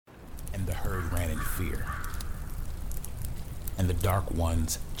and the herd ran in fear. And the dark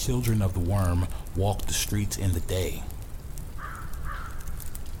ones, children of the worm, walked the streets in the day.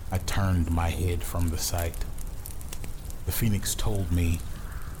 I turned my head from the sight. The phoenix told me,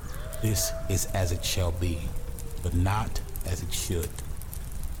 "This is as it shall be, but not as it should."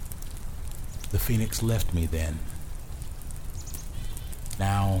 The phoenix left me then.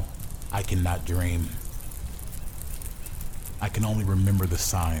 Now I cannot dream. I can only remember the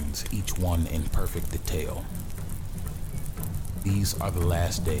signs, each one in perfect detail. These are the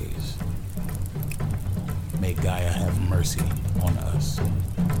last days. May Gaia have mercy on us.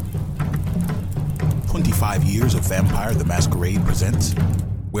 25 Years of Vampire the Masquerade presents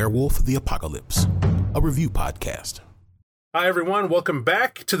Werewolf the Apocalypse, a review podcast. Hi everyone, welcome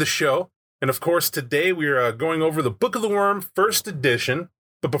back to the show. And of course, today we are going over the Book of the Worm, first edition.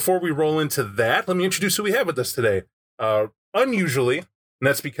 But before we roll into that, let me introduce who we have with us today. Unusually, and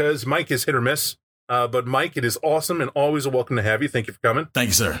that's because Mike is hit or miss. But Mike, it is awesome and always a welcome to have you. Thank you for coming. Thank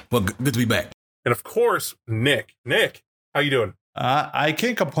you, sir. Well, good to be back. And of course, Nick. Nick, how you doing? I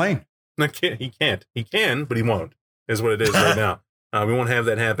can't complain. He can't. He can, but he won't, is what it is right now. We won't have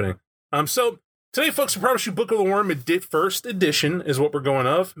that happening. So today, folks, I promise you Book of the Worm, first edition is what we're going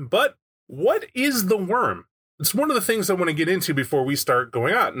of. But what is the worm? It's one of the things I want to get into before we start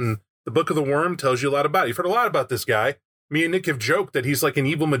going out. And the Book of the Worm tells you a lot about it. You've heard a lot about this guy. Me and Nick have joked that he's like an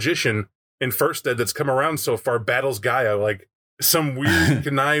evil magician in First Ed that's come around so far, battles Gaia like some weird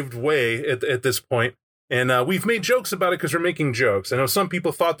connived way at this point. And we've made jokes about it because we're making jokes. I know some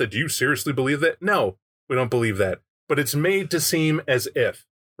people thought that, do you seriously believe that? No, we don't believe that. But it's made to seem as if,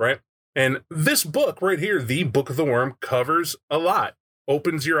 right? And this book right here, the Book of the Worm, covers a lot.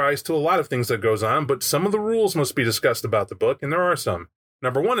 Opens your eyes to a lot of things that goes on, but some of the rules must be discussed about the book, and there are some.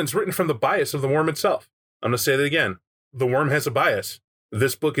 Number one, it's written from the bias of the worm itself. I'm going to say that again. The worm has a bias.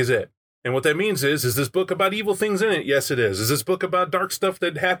 This book is it. And what that means is this book about evil things in it? Yes, it is. Is this book about dark stuff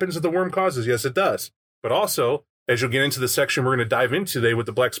that happens that the worm causes? Yes, it does. But also, as you'll get into the section we're going to dive into today with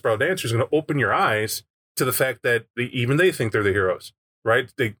the Black Sprout Dancers, is going to open your eyes to the fact that even they think they're the heroes,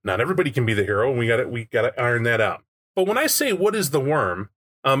 right? Not everybody can be the hero, and we got to iron that out. But when I say what is the worm,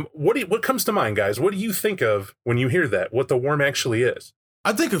 what comes to mind, guys? What do you think of when you hear that? What the worm actually is?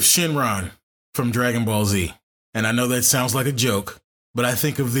 I think of Shenron from Dragon Ball Z. And I know that sounds like a joke, but I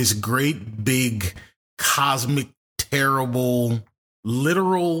think of this great, big, cosmic, terrible,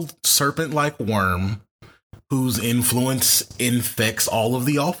 literal serpent-like worm whose influence infects all of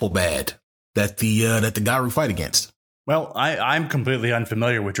the awful bad that the Garou fight against. Well, I'm completely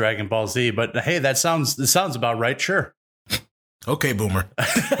unfamiliar with Dragon Ball Z, but hey, that sounds about right. Sure. Okay, Boomer.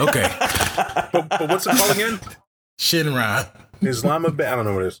 Okay. but what's it called again? Shenron. Islamabad. I don't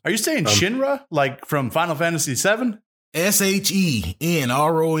know what it is. Are you saying Shinra, like from Final Fantasy VII? Shenron.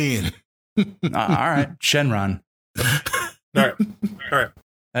 All right, Shenron. All right.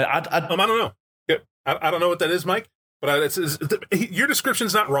 I don't know. I don't know what that is, Mike. But your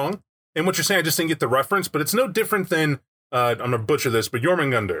description's not wrong. And what you're saying, I just didn't get the reference. But it's no different than I'm gonna butcher this, but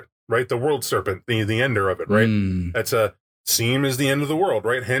Jormungandr, right? The world serpent, the ender of it, right? That's seen as the end of the world,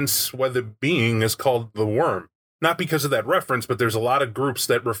 right? Hence why the being is called the worm. Not because of that reference, but there's a lot of groups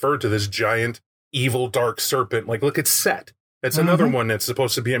that refer to this giant, evil, dark serpent. Like, look at Set. That's another one that's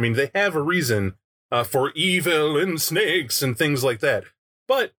supposed to be, they have a reason for evil and snakes and things like that.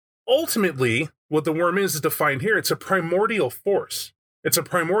 But ultimately, what the worm is defined here, it's a primordial force. It's a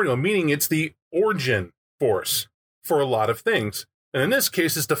primordial, meaning it's the origin force for a lot of things. And in this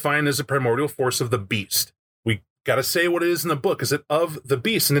case, it's defined as a primordial force of the beast. We got to say what it is in the book. Is it of the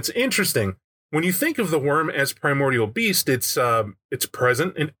beast? And it's interesting. When you think of the worm as primordial beast, it's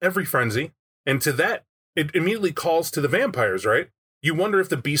present in every frenzy. And to that, it immediately calls to the vampires, right? You wonder if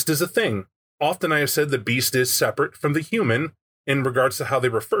the beast is a thing. Often I have said the beast is separate from the human in regards to how they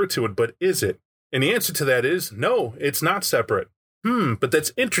refer to it, but is it? And the answer to that is no, it's not separate. But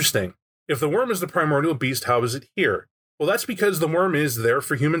that's interesting. If the worm is the primordial beast, how is it here? Well, that's because the worm is there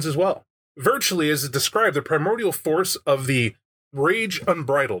for humans as well. Virtually, as it's described, the primordial force of the rage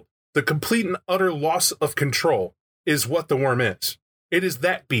unbridled, the complete and utter loss of control is what the worm is. It is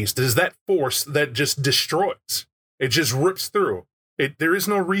that beast. It is that force that just destroys. It just rips through. There is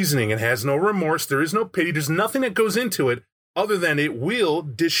no reasoning. It has no remorse. There is no pity. There's nothing that goes into it other than it will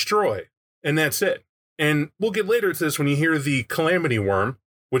destroy. And that's it. And we'll get later to this when you hear the Calamity Worm,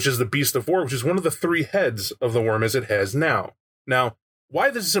 which is the Beast of War, which is one of the three heads of the worm as it has now. Now,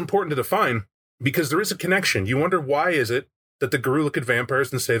 why this is important to define, because there is a connection. You wonder why is it that the Garou look at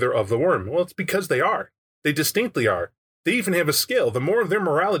vampires and say they're of the worm? Well, it's because they are. They distinctly are. They even have a scale. The more of their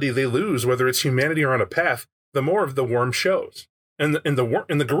morality they lose, whether it's humanity or on a path, the more of the worm shows. And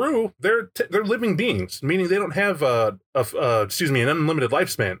the Garou, they're living beings, meaning they don't have an unlimited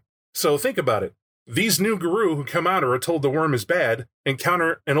lifespan. So think about it. These new Garou who come out or are told the worm is bad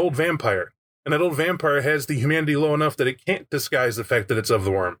encounter an old vampire. And that old vampire has the humanity low enough that it can't disguise the fact that it's of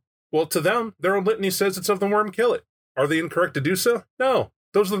the worm. Well, to them, their own litany says it's of the worm, kill it. Are they incorrect to do so? No.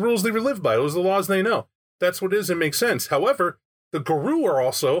 Those are the rules they live by. Those are the laws they know. That's what it is and makes sense. However, the Garou are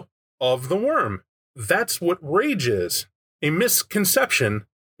also of the worm. That's what rage is. A misconception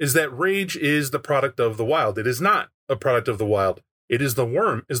is that rage is the product of the wild. It is not a product of the wild. It is the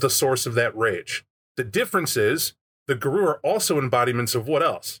worm is the source of that rage. The difference is the Garou are also embodiments of what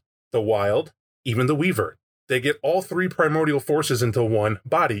else? The wild, even the Weaver. They get all three primordial forces into one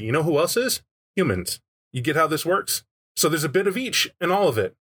body. You know who else is? Humans. You get how this works? So there's a bit of each in all of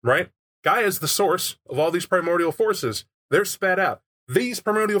it, right? Gaia is the source of all these primordial forces. They're spat out. These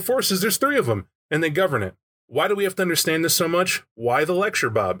primordial forces, there's three of them, and they govern it. Why do we have to understand this so much? Why the lecture,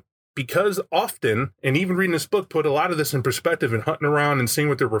 Bob? Because often, and even reading this book put a lot of this in perspective and hunting around and seeing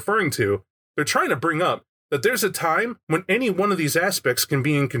what they're referring to, they're trying to bring up that there's a time when any one of these aspects can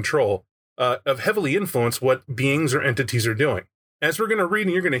be in control of heavily influence what beings or entities are doing. As we're going to read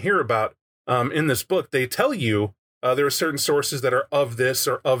and you're going to hear about in this book, they tell you there are certain sources that are of this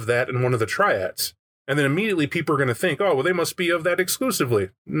or of that in one of the triads. And then immediately people are going to think, oh, well, they must be of that exclusively.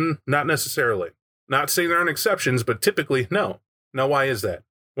 Not necessarily. Not saying there aren't exceptions, but typically, no. Now, why is that?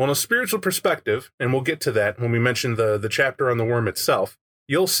 Well, in a spiritual perspective, and we'll get to that when we mention the chapter on the worm itself,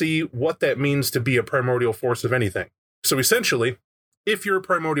 you'll see what that means to be a primordial force of anything. So essentially, if you're a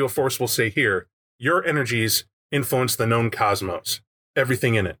primordial force, we'll say here, your energies influence the known cosmos,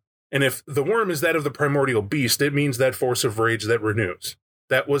 everything in it. And if the worm is that of the primordial beast, it means that force of rage that renews.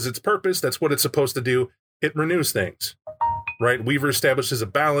 That was its purpose. That's what it's supposed to do. It renews things, right? Weaver establishes a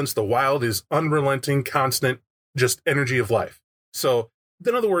balance. The wild is unrelenting, constant, just energy of life. So,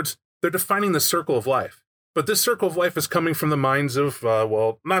 in other words, they're defining the circle of life. But this circle of life is coming from the minds of,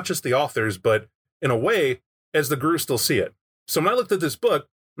 not just the authors, but in a way, as the Garou still see it. So when I looked at this book,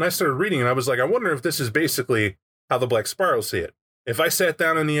 and I started reading it, I was like, I wonder if this is basically how the Black Spiral see it. If I sat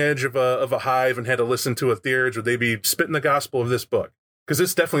down on the edge of a hive and had to listen to a theurge, would they be spitting the gospel of this book? Because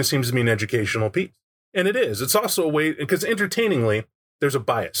this definitely seems to be an educational piece. And it is. It's also a way, because entertainingly, there's a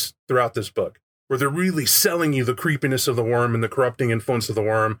bias throughout this book, where they're really selling you the creepiness of the worm and the corrupting influence of the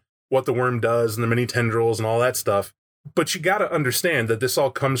worm, what the worm does and the many tendrils and all that stuff. But you got to understand that this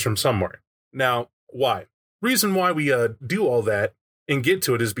all comes from somewhere. Now, why? Reason why we do all that and get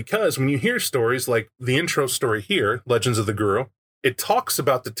to it is because when you hear stories like the intro story here, Legends of the Garou, it talks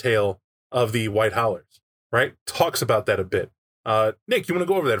about the tale of the White Howlers, right? Talks about that a bit. Nick, you want to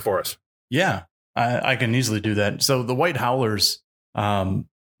go over that for us? Yeah, I can easily do that. So the White Howlers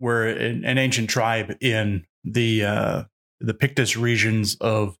were an ancient tribe in the Pictus regions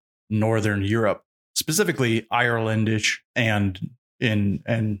of Northern Europe, specifically Irelandish and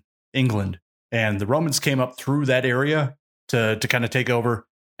in England. And the Romans came up through that area to kind of take over.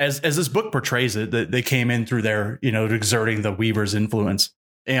 As this book portrays it, they came in through there, exerting the Weaver's influence.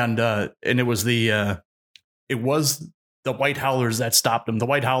 And it was the White Howlers that stopped them. The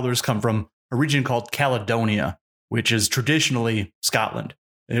White Howlers come from a region called Caledonia, which is traditionally Scotland.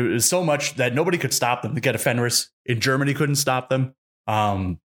 And it was so much that nobody could stop them. They got a Fenris in Germany couldn't stop them.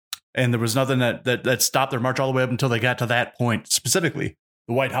 And there was nothing that stopped their march all the way up until they got to that point. Specifically,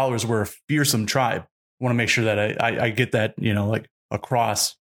 the White Howlers were a fearsome tribe. I want to make sure that I get that,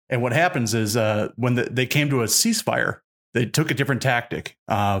 across. And what happens is when they came to a ceasefire, they took a different tactic.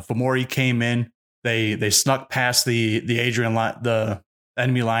 Fomori came in. They snuck past the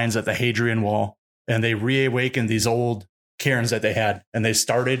enemy lines at the Hadrian Wall, and they reawakened these old cairns that they had, and they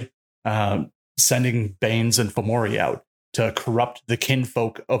started sending Banes and Fomori out to corrupt the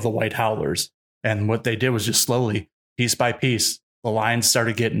kinfolk of the White Howlers. And what they did was just slowly, piece by piece, the lines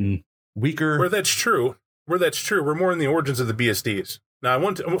started getting weaker. Where that's true, we're more in the origins of the BSDs. Now, I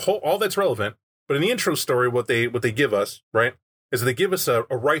want to, all that's relevant, but in the intro story, what they give us, right, is they give us a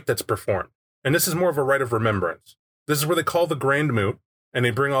rite that's performed. And this is more of a rite of remembrance. This is where they call the Grand Moot, and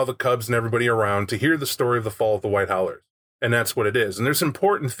they bring all the cubs and everybody around to hear the story of the fall of the White Howlers. And that's what it is. And there's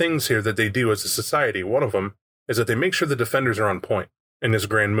important things here that they do as a society. One of them is that they make sure the defenders are on point in this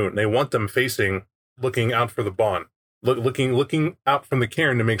Grand Moot. And they want them looking out for the Bawn, looking out from the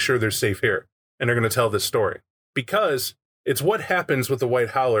cairn to make sure they're safe here. And they're going to tell this story. Because it's what happens with the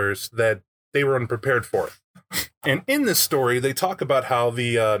White Howlers that they were unprepared for. And in this story, they talk about how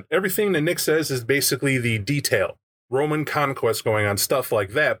the everything that Nick says is basically the detail. Roman conquest going on, stuff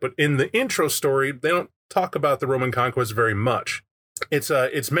like that. But in the intro story, they don't talk about the Roman conquest very much.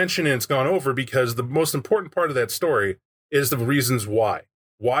 It's mentioned and it's gone over because the most important part of that story is the reasons why.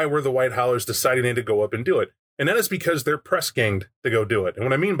 Why were the White Howlers deciding to go up and do it? And that is because they're press ganged to go do it. And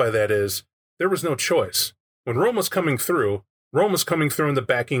what I mean by that is there was no choice. When Rome was coming through in the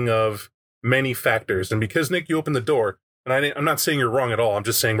backing of many factors. And because, Nick, you opened the door, and I'm not saying you're wrong at all. I'm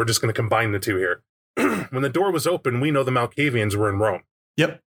just saying we're just going to combine the two here. When the door was open, we know the Malkavians were in Rome.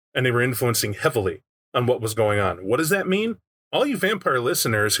 Yep. And they were influencing heavily on what was going on. What does that mean? All you vampire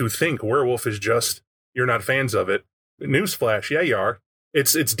listeners who think werewolf is just, you're not fans of it, newsflash, yeah, you are.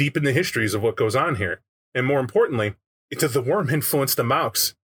 It's deep in the histories of what goes on here. And more importantly, the worm influenced the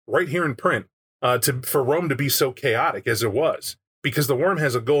Maux right here in print for Rome to be so chaotic as it was. Because the worm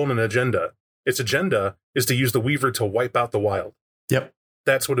has a goal and an agenda. Its agenda is to use the Weaver to wipe out the wild. Yep.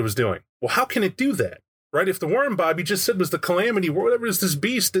 That's what it was doing. Well, how can it do that? Right? If the worm, Bobby just said was the calamity, whatever is this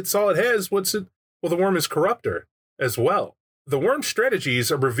beast, it's all it has. What's it? Well, the worm is corruptor as well. The worm's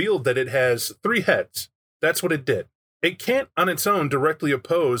strategies are revealed that it has 3 heads. That's what it did. It can't on its own directly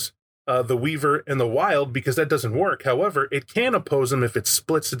oppose the Weaver and the Wild because that doesn't work. However, it can oppose them if it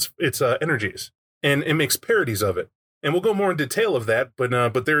splits its energies and it makes parodies of it. And we'll go more in detail of that,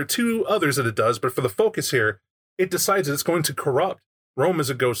 but there are 2 others that it does. But for the focus here, it decides that it's going to corrupt Rome as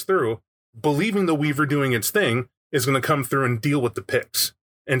it goes through, believing the Weaver doing its thing is going to come through and deal with the Picts.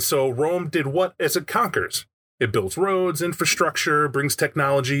 And so Rome did what as it conquers? It builds roads, infrastructure, brings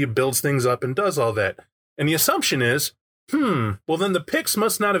technology, builds things up, and does all that. And the assumption is, well, then the Picts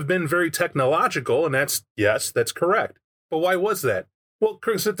must not have been very technological, and that's correct. But why was that? Well,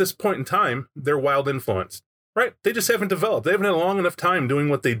 because at this point in time, they're wild influenced, right? They just haven't developed. They haven't had a long enough time doing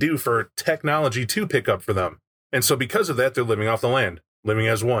what they do for technology to pick up for them. And so because of that, they're living off the land, living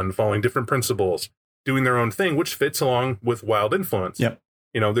as one, following different principles, doing their own thing, which fits along with wild influence. Yep.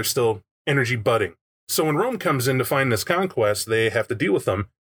 They're still energy budding. So when Rome comes in to find this conquest, they have to deal with them.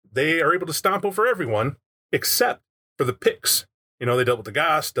 They are able to stomp over everyone except for the Picts. They dealt with the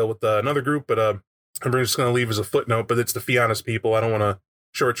Goths, dealt with another group, but I'm just going to leave as a footnote, but it's the Fianus people. I don't want to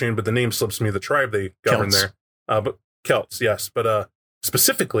shortchange, but the name slips me, the tribe they govern there. But Celts, yes. But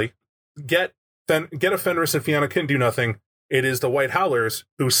specifically, Geta, Fenris, and Fianna couldn't do nothing. It is the White Howlers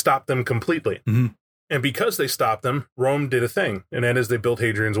who stopped them completely. Mm-hmm. And because they stopped them, Rome did a thing, and that is they built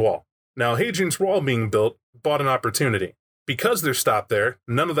Hadrian's Wall. Now, Hadrian's Wall being built bought an opportunity. Because they're stopped there,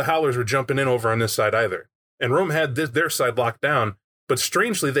 none of the Howlers were jumping in over on this side either. And Rome had their side locked down, but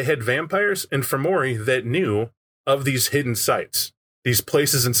strangely, they had vampires and Fomori that knew of these hidden sites, these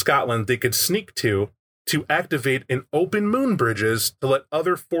places in Scotland they could sneak to activate and open moon bridges to let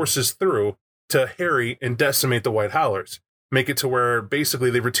other forces through to harry and decimate the White Howlers, make it to where basically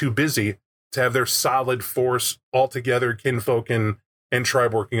they were too busy to have their solid force all together, kinfolk and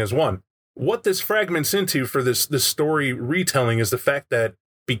tribe working as one. What this fragments into for this story retelling is the fact that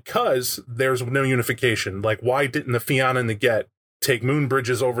because there's no unification, like why didn't the Fianna and the Get take moon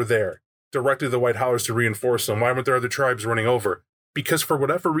bridges over there, directly to the White Howlers to reinforce them? Why weren't there other tribes running over? Because for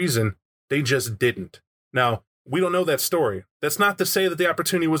whatever reason, they just didn't. Now, we don't know that story. That's not to say that the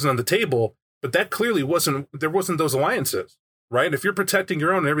opportunity wasn't on the table, but that clearly there wasn't those alliances, right? If you're protecting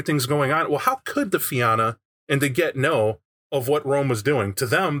your own and everything's going on, well, how could the Fianna and the Get know of what Rome was doing? To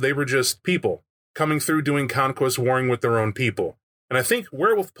them, they were just people coming through doing conquest, warring with their own people. And I think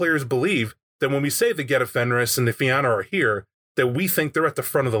werewolf players believe that when we say the Geta Fenris and the Fianna are here, that we think they're at the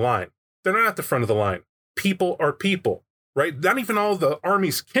front of the line. They're not at the front of the line. People are people, right? Not even all the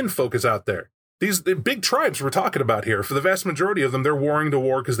army's kinfolk is out there. The big tribes we're talking about here, for the vast majority of them, they're warring to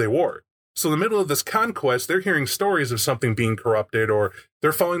war because they war. So in the middle of this conquest, they're hearing stories of something being corrupted, or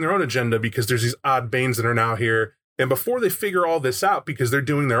they're following their own agenda because there's these odd Banes that are now here. And before they figure all this out, because they're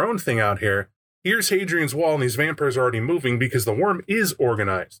doing their own thing out here, here's Hadrian's Wall, and these vampires are already moving because the worm is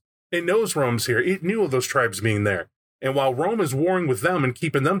organized. It knows Rome's here. It knew of those tribes being there. And while Rome is warring with them and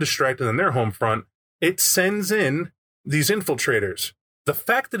keeping them distracted on their home front, it sends in these infiltrators. The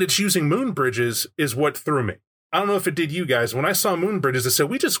fact that it's using moon bridges is what threw me. I don't know if it did you guys. When I saw moon bridges, I said,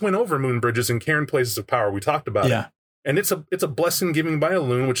 we just went over moon bridges in Cairn Places of Power. We talked about it. And it's a blessing given by a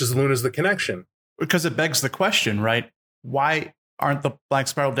loon, which is the loon is the connection. Because it begs the question, right? Why aren't the Black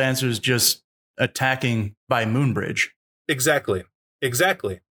Spiral Dancers just attacking by Moonbridge? Exactly.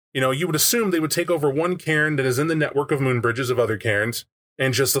 You would assume they would take over one cairn that is in the network of moon bridges of other cairns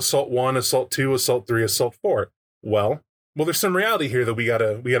and just assault 1, assault 2, assault 3, assault 4. Well, there's some reality here that we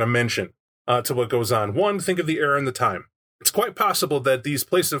gotta mention to what goes on. One, think of the era and the time. It's quite possible that these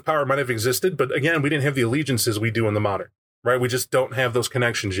places of power might have existed, but again, we didn't have the allegiances we do in the modern, right? We just don't have those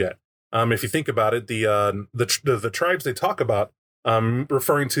connections yet. If you think about it, the tribes they talk about,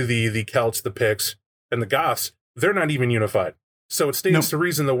 referring to the Celts, the Picts, and the Goths, they're not even unified. So it stands to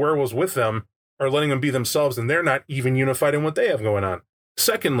reason the werewolves with them are letting them be themselves, and they're not even unified in what they have going on.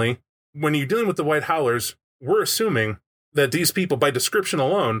 Secondly, when you're dealing with the White Howlers, we're assuming that these people, by description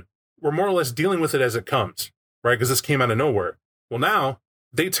alone, were more or less dealing with it as it comes, right? Because this came out of nowhere. Well, now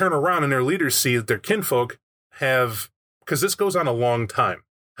they turn around and their leaders see that their kinfolk have, because this goes on a long time.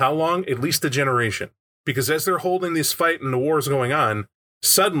 How long? At least a generation. Because as they're holding this fight and the war is going on,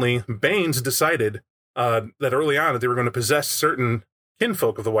 suddenly Baines decided that early on that they were going to possess certain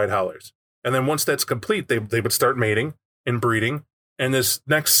kinfolk of the White Howlers. And then once that's complete, they would start mating and breeding. And this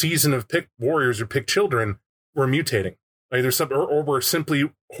next season of picked warriors or picked children were mutating. Either some, or were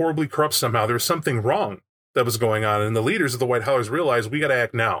simply horribly corrupt somehow. There was something wrong that was going on. And the leaders of the White Howlers realized we got to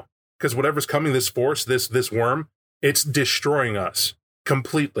act now. Because whatever's coming, this force, this worm, it's destroying us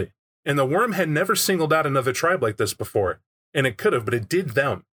completely. And the worm had never singled out another tribe like this before. And it could have, but it did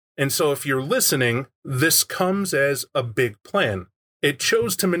them. And so if you're listening, this comes as a big plan. It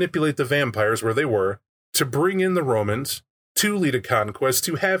chose to manipulate the vampires where they were, to bring in the Romans, to lead a conquest,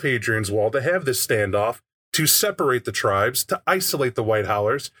 to have Hadrian's Wall, to have this standoff, to separate the tribes, to isolate the White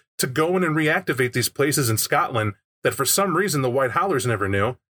Howlers, to go in and reactivate these places in Scotland that for some reason the White Howlers never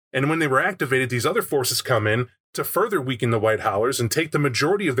knew. And when they were activated, these other forces come in to further weaken the White Howlers and take the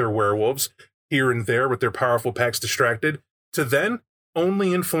majority of their werewolves here and there with their powerful packs distracted, to then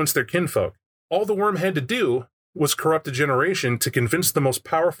only influence their kinfolk. All the worm had to do was corrupt a generation to convince the most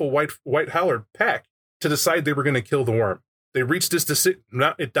powerful White Howler pack to decide they were going to kill the worm. They reached this decision,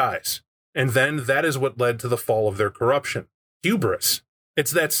 it dies. And then that is what led to the fall of their corruption. Hubris.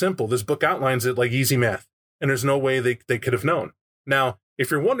 It's that simple. This book outlines it like easy math, and there's no way they could have known. Now,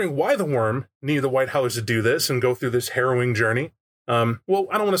 if you're wondering why the worm needed the White Howlers to do this and go through this harrowing journey, well,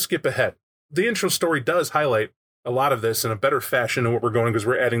 I don't want to skip ahead. The intro story does highlight a lot of this in a better fashion than what we're going, because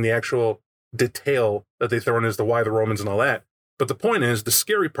we're adding the actual detail that they throw in as to why the Romans and all that. But the point is, the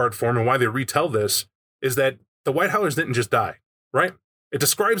scary part for them and why they retell this is that the White Howlers didn't just die, right? It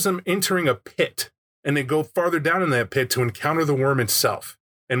describes them entering a pit, and they go farther down in that pit to encounter the worm itself.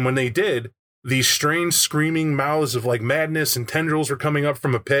 And when they did, these strange screaming mouths of like madness and tendrils were coming up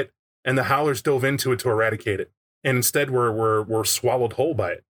from a pit, and the Howlers dove into it to eradicate it. And instead were swallowed whole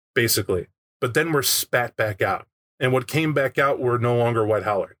by it, basically. But then were spat back out. And what came back out were no longer White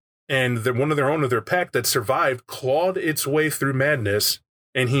Howler. And one of their own of their pack that survived clawed its way through madness,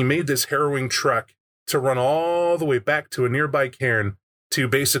 and he made this harrowing trek to run all the way back to a nearby cairn to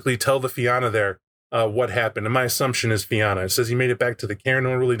basically tell the Fianna there what happened. And my assumption is Fianna. It says he made it back to the cairn. No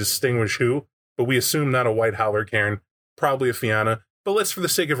one really distinguish who, but we assume not a White Howler cairn, probably a Fianna. But let's, for the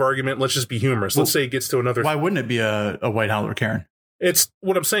sake of argument, let's just be humorous. Let's say it gets to another. Why wouldn't it be a White Howler cairn? It's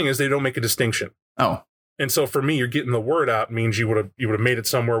what I'm saying is they don't make a distinction. Oh. And so for me, you're getting the word out means you would have made it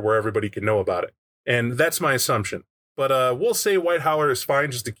somewhere where everybody could know about it. And that's my assumption. But we'll say White Howler is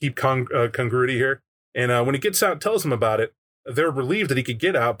fine just to keep congruity here. And when he gets out and tells them about it, they're relieved that he could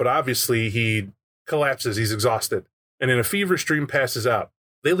get out, but obviously he collapses. He's exhausted. And in a feverish dream passes out.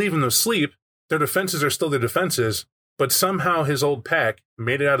 They leave him to sleep. Their defenses are still their defenses, but somehow his old pack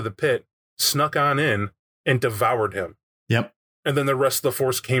made it out of the pit, snuck on in, and devoured him. Yep. And then the rest of the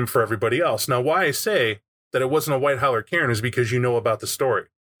force came for everybody else. Now, why I say that it wasn't a White Howler cairn is because you know about the story.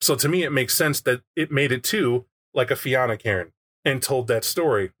 So to me, it makes sense that it made it to like a Fianna cairn and told that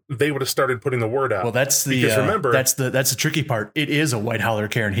story. They would have started putting the word out. Well, that's the remember, that's the tricky part. It is a White Howler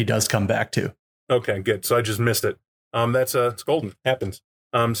cairn. He does come back to. Okay, good. So I just missed it. That's it's golden. Happens.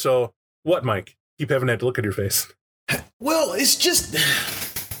 So what, Mike? Keep having that look at your face. Well, it's just,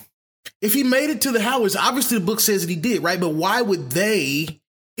 if he made it to the Howlers, obviously the book says that he did, right? But why would they,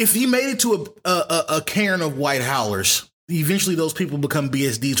 if he made it to a cairn of White Howlers, eventually those people become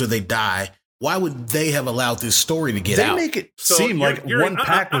BSDs or they die. Why would they have allowed this story to get out? They make it seem like one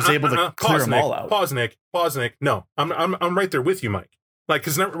pack was able to clear them all out. Pause, Nick. No, I'm right there with you, Mike. Like,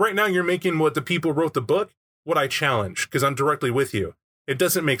 because right now you're making what the people who wrote the book what I challenge, because I'm directly with you. It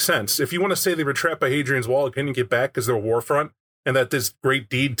doesn't make sense. If you want to say they were trapped by Hadrian's Wall and couldn't get back because they're a war front, and that this great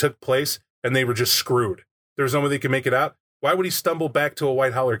deed took place, and they were just screwed. There's no way they could make it out. Why would he stumble back to a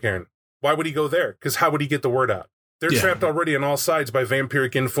White Howler cairn? Why would he go there? Because how would he get the word out? They're trapped already on all sides by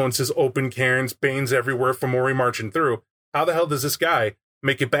vampiric influences, open cairns, Banes everywhere from Mori marching through. How the hell does this guy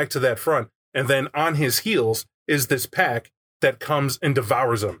make it back to that front? And then on his heels is this pack that comes and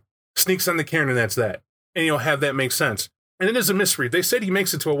devours him. Sneaks on the cairn, and that's that. And you'll have that make sense. And it is a mystery. They said he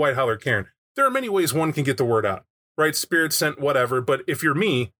makes it to a White Howler cairn. There are many ways one can get the word out, right? Spirit sent, whatever. But if you're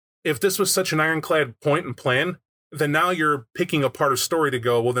me, if this was such an ironclad point and plan, then now you're picking apart a story to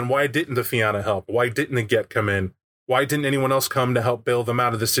go, well, then why didn't the Fianna help? Why didn't the Get come in? Why didn't anyone else come to help bail them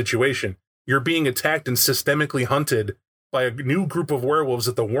out of this situation? You're being attacked and systemically hunted by a new group of werewolves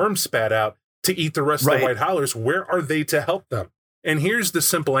that the worm spat out to eat the rest of the White Howlers. Where are they to help them? And here's the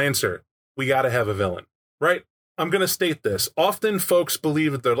simple answer. We got to have a villain, right? I'm going to state this. Often folks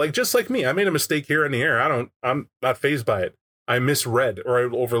believe that they're like, just like me, I made a mistake here in the air. I'm not fazed by it. I misread or I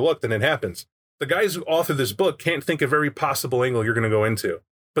overlooked, and it happens. The guys who authored this book can't think of every possible angle you're going to go into,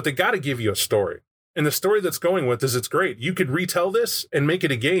 but they got to give you a story. And the story that's going with is it's great. You could retell this and make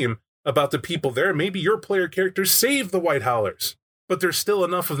it a game about the people there. Maybe your player characters save the White Howlers, but there's still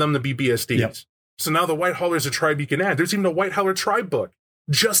enough of them to be BSDs. Yep. So now the White Howlers a tribe you can add. There's even a White Howler tribe book,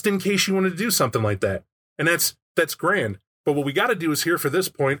 just in case you wanted to do something like that. And that's grand. But what we got to do is here for this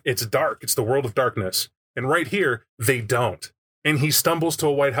point, it's dark. It's the world of darkness. And right here, they don't. And he stumbles to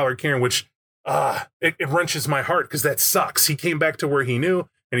a White Howler cairn, which it wrenches my heart because that sucks. He came back to where he knew,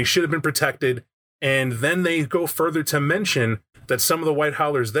 and he should have been protected. And then they go further to mention that some of the White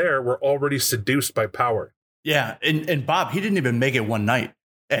Howlers there were already seduced by power. Yeah, and Bob, he didn't even make it one night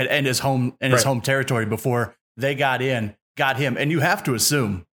at his home his home territory before they got him. And you have to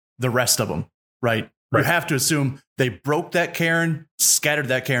assume the rest of them, right? You have to assume they broke that cairn, scattered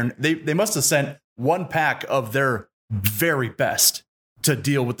that cairn. They must have sent one pack of their very best to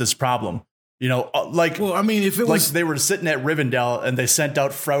deal with this problem. You know, if it was they were sitting at Rivendell and they sent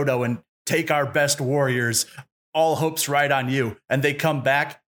out Frodo and take our best warriors, all hopes ride on you, and they come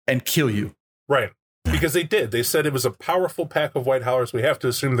back and kill you. Right. Because they did. They said it was a powerful pack of White Howlers. We have to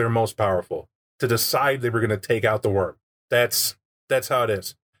assume they're most powerful to decide they were going to take out the worm. That's how it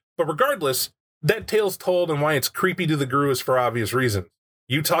is. But regardless, that tale's told, and why it's creepy to the Gru is for obvious reasons.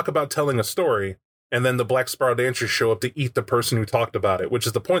 You talk about telling a story, and then the Black Spiral Dancers show up to eat the person who talked about it, which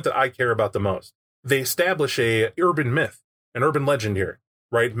is the point that I care about the most. They establish a urban myth, an urban legend here,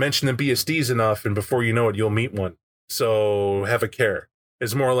 right? Mention the BSDs enough, and before you know it, you'll meet one. So have a care,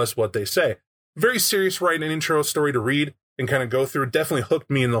 is more or less what they say. Very serious, right? An intro story to read and kind of go through. Definitely hooked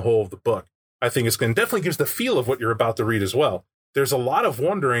me in the whole of the book. I think it's going to definitely gives the feel of what you're about to read as well. There's a lot of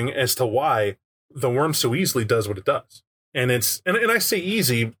wondering as to why the worm so easily does what it does. And it's, and I say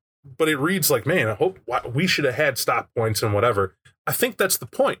easy, but it reads like, man, I hope we should have had stop points and whatever. I think that's the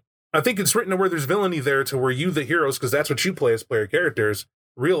point. I think it's written to where there's villainy there to where you, the heroes, because that's what you play as player characters,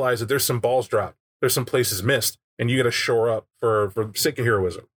 realize that there's some balls dropped. There's some places missed, and you got to shore up for sake of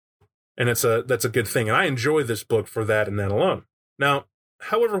heroism. And that's a good thing. And I enjoy this book for that and that alone. Now,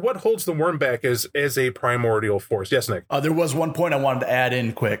 however, what holds the worm back as a primordial force? Yes, Nick? There was one point I wanted to add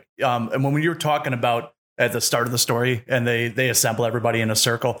in quick. And when you were talking about at the start of the story, and they assemble everybody in a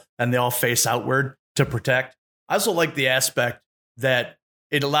circle, and they all face outward to protect, I also like the aspect that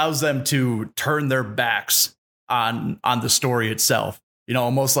it allows them to turn their backs on the story itself. You know,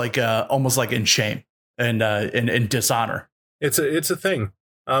 almost like in shame and in dishonor. It's a thing.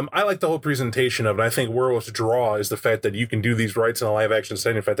 I like the whole presentation of it. I think Werewolf's draw is the fact that you can do these rights in a live action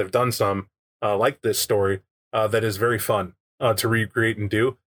setting. In fact, I've done some like this story that is very fun to recreate and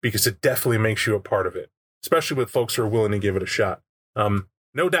do, because it definitely makes you a part of it, especially with folks who are willing to give it a shot.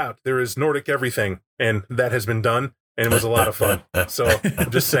 No doubt there is Nordic everything, and that has been done, and it was a lot of fun. So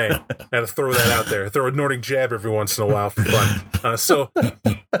I'm just saying, I had to throw that out there. Throw a Nordic jab every once in a while for fun.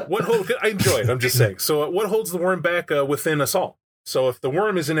 I enjoy it. I'm just saying. So what holds the worm back within us all? So if the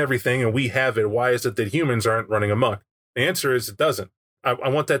worm is in everything and we have it, why is it that humans aren't running amok? The answer is it doesn't. I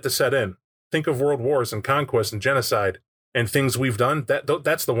want that to set in. Think of world wars and conquest and genocide and things we've done.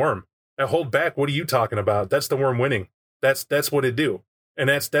 That's the worm. I hold back. What are you talking about? That's the worm winning. That's what it do. And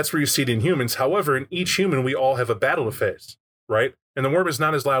that's where you see it in humans. However, in each human, we all have a battle to face, right? And the worm is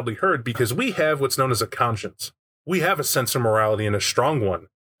not as loudly heard because we have what's known as a conscience. We have a sense of morality, and a strong one.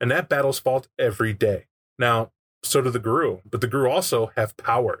 And that battle's fought every day. Now, so do the Gru, but the Gru also have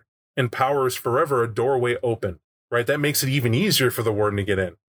power, and power is forever a doorway open, right? That makes it even easier for the worm to get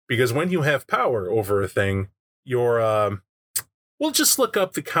in, because when you have power over a thing, you're, we'll just look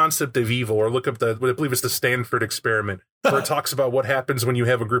up the concept of evil, or look up I believe it's the Stanford experiment, where it talks about what happens when you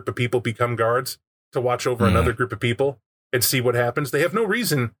have a group of people become guards to watch over another group of people and see what happens. They have no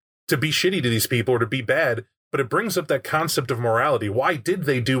reason to be shitty to these people or to be bad, but it brings up that concept of morality. Why did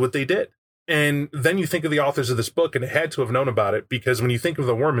they do what they did? And then you think of the authors of this book, and it had to have known about it, because when you think of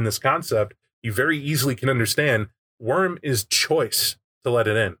the worm in this concept, you very easily can understand worm is choice to let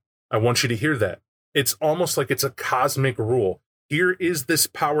it in. I want you to hear that. It's almost like it's a cosmic rule. Here is this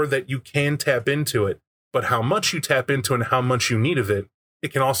power that you can tap into it, but how much you tap into and how much you need of it,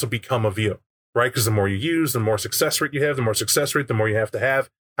 it can also become of you, right? Because the more you use, the more success rate you have, the more success rate, the more you have to have.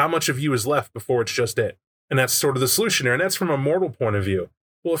 How much of you is left before it's just it? And that's sort of the solution there. And that's from a mortal point of view.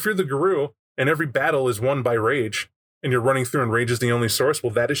 Well, if you're the Guru and every battle is won by rage, and you're running through and rage is the only source,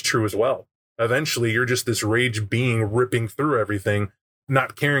 well, that is true as well. Eventually, you're just this rage being ripping through everything,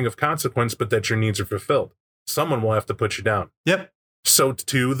 not caring of consequence, but that your needs are fulfilled. Someone will have to put you down. Yep. So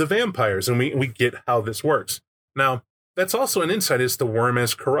to the vampires, and we get how this works. Now, that's also an insight as the worm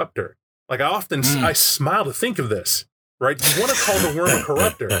as corruptor. Like I smile to think of this, right? You want to call the worm a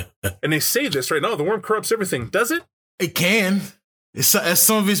corruptor. And they say this, right? No, the worm corrupts everything. Does it? It can. It's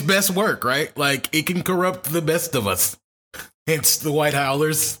some of its best work, right? Like, it can corrupt the best of us. Hence the White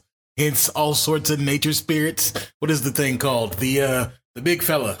Howlers. Hence all sorts of nature spirits. What is the thing called? The big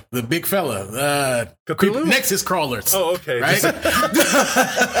fella. Cthulhu? Nexus crawlers. Oh, okay. Right?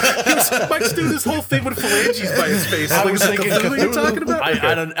 Mike's doing this whole thing with phalanges by his face. I was thinking Cthulhu you're talking about?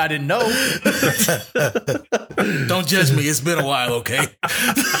 I didn't know. Don't judge me. It's been a while, okay?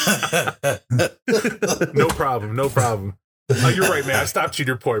 No problem. You're right, man. I stopped you at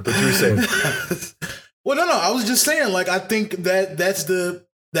your point, but you were saying. Well, no. I was just saying, like, I think that's the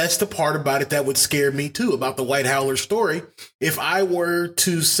part about it that would scare me too, about the White Howler story. If I were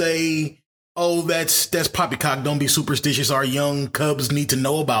to say, oh, that's poppycock, don't be superstitious, our young cubs need to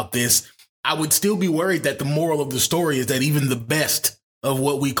know about this, I would still be worried that the moral of the story is that even the best of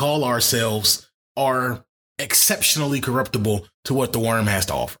what we call ourselves are exceptionally corruptible to what the worm has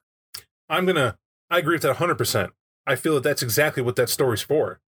to offer. I agree with that 100%. I feel that that's exactly what that story's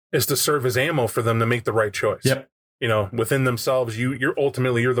for, is to serve as ammo for them to make the right choice. Yep. You know, within themselves, you're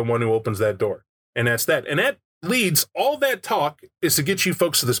ultimately the one who opens that door. And that's that. And that leads, all that talk is to get you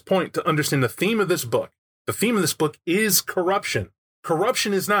folks to this point to understand the theme of this book. The theme of this book is corruption.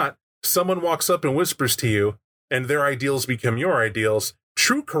 Corruption is not someone walks up and whispers to you and their ideals become your ideals.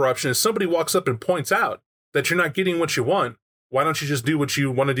 True corruption is somebody walks up and points out that you're not getting what you want. Why don't you just do what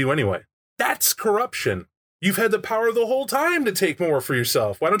you want to do anyway? That's corruption. You've had the power the whole time to take more for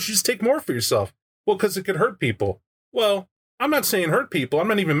yourself. Why don't you just take more for yourself? Well, because it could hurt people. Well, I'm not saying hurt people. I'm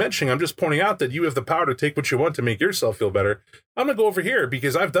not even mentioning. I'm just pointing out that you have the power to take what you want to make yourself feel better. I'm going to go over here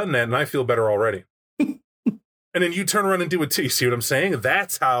because I've done that and I feel better already. And then you turn around and do it too. See what I'm saying?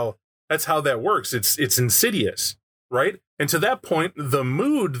 That's how that works. It's insidious, right? And to that point, the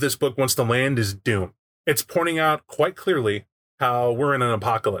mood this book wants to land is doom. It's pointing out quite clearly how we're in an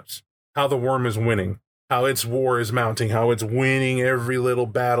apocalypse, how the worm is winning, how its war is mounting, how it's winning every little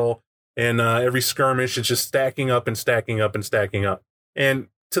battle. And every skirmish, it's just stacking up and stacking up and stacking up. And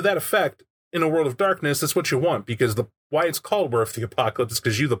to that effect, in a world of darkness, that's what you want, because why it's called War of the Apocalypse is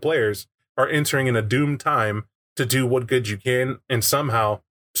because you, the players, are entering in a doomed time to do what good you can and somehow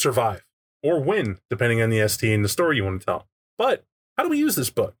survive or win, depending on the ST and the story you want to tell. But how do we use this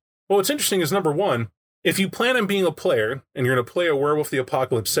book? Well, what's interesting is, number one, if you plan on being a player and you're going to play a Werewolf the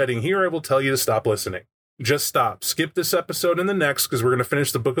Apocalypse setting, here I will tell you to stop listening. Just stop. Skip this episode and the next, because we're going to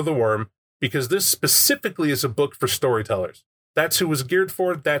finish the Book of the Worm, because this specifically is a book for storytellers. That's who it was geared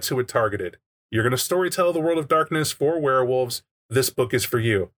for. That's who it targeted. You're going to storytell the world of darkness for werewolves. This book is for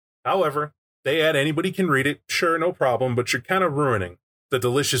you. However, they add anybody can read it. Sure, no problem, but you're kind of ruining the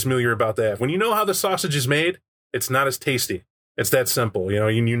delicious meal you're about to have. When you know how the sausage is made, it's not as tasty. It's that simple.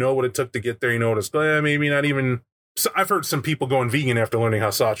 You know what it took to get there. You know what it's maybe not even. So I've heard some people going vegan after learning how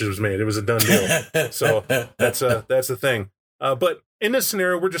sausage was made. It was a done deal. So that's the thing. But in this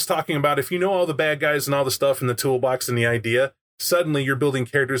scenario, we're just talking about if you know all the bad guys and all the stuff in the toolbox and the idea, suddenly you're building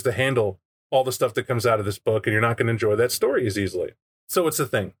characters to handle all the stuff that comes out of this book, and you're not going to enjoy that story as easily. So it's a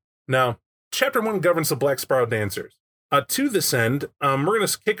thing. Now, Chapter 1 governs the Black Sprout Dancers. To this end, we're going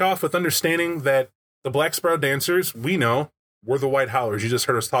to kick off with understanding that the Black Sprout Dancers, we know, were the White Howlers. You just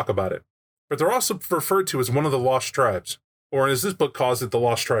heard us talk about it. But they're also referred to as one of the Lost Tribes, or as this book calls it, the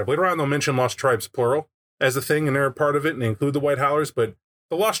Lost Tribe. Later on, they'll mention Lost Tribes, plural, as a thing, and they're a part of it, and they include the White Howlers, but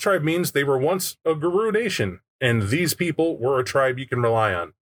the Lost Tribe means they were once a Garou nation, and these people were a tribe you can rely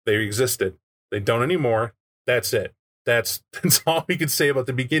on. They existed. They don't anymore. That's it. That's all we could say about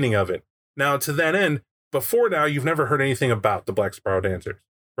the beginning of it. Now, to that end, before now, you've never heard anything about the Black Sprout Dancers,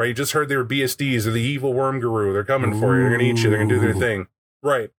 right? You just heard they were BSDs, or the evil worm Garou. They're coming for you. They're going to eat you. They're going to do their thing.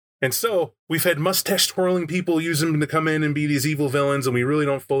 Right. And so we've had mustache-twirling people use them to come in and be these evil villains, and we really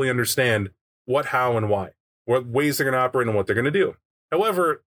don't fully understand what, how, and why, what ways they're going to operate and what they're going to do.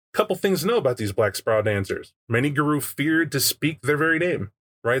 However, a couple things to know about these Black Sprout Dancers. Many Garou feared to speak their very name,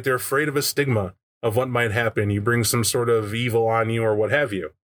 right? They're afraid of a stigma of what might happen. You bring some sort of evil on you or what have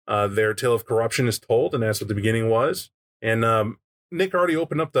you. Their tale of corruption is told, and that's what the beginning was. And Nick already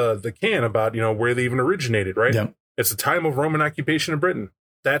opened up the can about, where they even originated, right? Yep. It's the time of Roman occupation of Britain.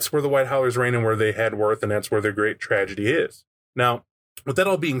 That's where the White Howlers reign and where they had worth, and that's where their great tragedy is. Now, with that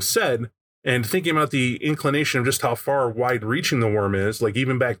all being said, and thinking about the inclination of just how far wide-reaching the worm is, like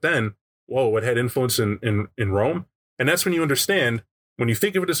even back then, it had influence in Rome. And that's when you understand, when you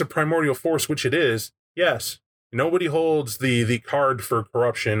think of it as a primordial force, which it is, yes, Nobody holds the card for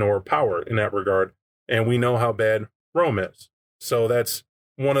corruption or power in that regard, and we know how bad Rome is. So that's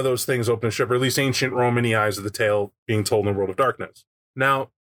one of those things open ship, or at least ancient Rome in the eyes of the tale being told in the world of darkness. Now,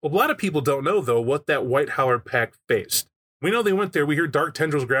 a lot of people don't know, though, what that White Howler pack faced. We know they went there. We hear dark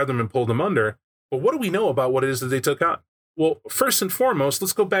tendrils grab them and pull them under. But what do we know about what it is that they took on? Well, first and foremost,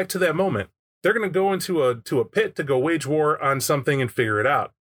 let's go back to that moment. They're going to go into a pit to go wage war on something and figure it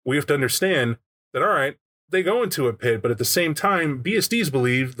out. We have to understand that, all right, they go into a pit, but at the same time, BSDs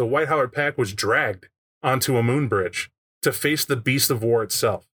believe the White Howler pack was dragged onto a moon bridge to face the Beast of War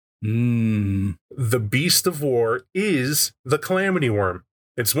itself. The Beast of War is the Calamity Worm.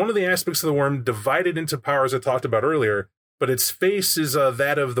 It's one of the aspects of the worm divided into powers I talked about earlier, but its face is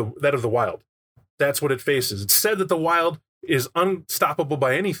that of the wild. That's what it faces. It's said that the wild is unstoppable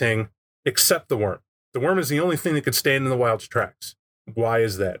by anything except the worm. The worm is the only thing that could stand in the wild's tracks. Why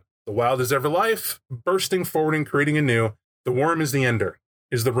is that? The wild is ever life, bursting forward and creating anew. The worm is the ender,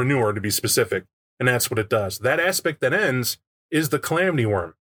 is the renewer to be specific, and that's what it does. That aspect that ends is the Calamity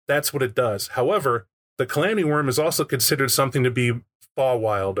Worm. That's what it does. However, the Calamity Worm is also considered something to be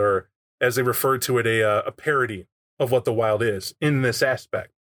Feywild, or as they refer to it, a parody of what the wild is in this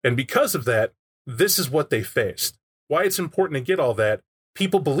aspect. And because of that, this is what they faced. Why it's important to get all that,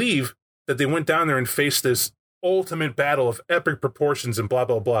 people believe that they went down there and faced this ultimate battle of epic proportions and blah,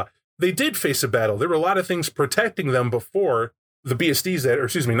 blah, blah. They did face a battle. There were a lot of things protecting them before the BSDs,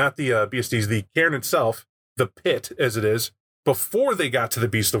 not the BSDs, the cairn itself, the pit as it is, before they got to the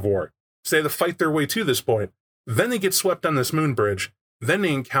Beast of War. So they had to fight their way to this point. Then they get swept on this moon bridge. Then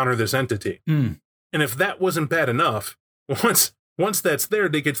they encounter this entity. And if that wasn't bad enough, once that's there,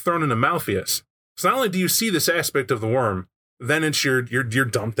 they get thrown into Malpheus. So not only do you see this aspect of the worm, then it's you're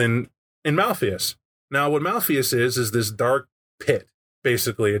dumped in Malpheus. Now, what Malpheus is this dark pit,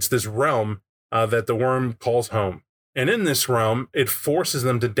 basically. It's this realm that the worm calls home. And in this realm, it forces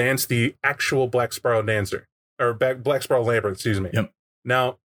them to dance the actual Black Spiral Dancer, or Black Spiral Labyrinth, excuse me. Yep.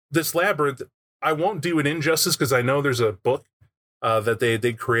 Now, this labyrinth, I won't do it injustice because I know there's a book that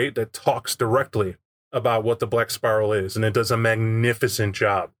they create that talks directly about what the Black Spiral is, and it does a magnificent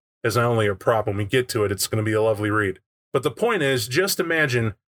job as not only a prop. When we get to it, it's going to be a lovely read. But the point is, just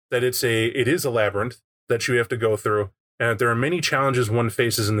imagine that it is a labyrinth that you have to go through, and there are many challenges one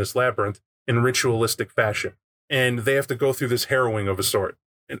faces in this labyrinth in ritualistic fashion, and they have to go through this harrowing of a sort.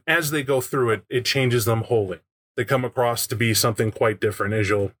 And as they go through it, it changes them wholly. They come across to be something quite different, as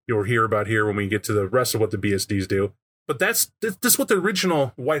you'll hear about here when we get to the rest of what the BSDs do. But that's what the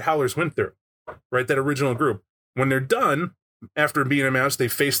original White Howlers went through, right? That original group. When they're done, after being announced, they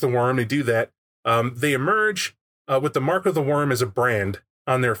face the worm, they do that. They emerge with the mark of the worm as a brand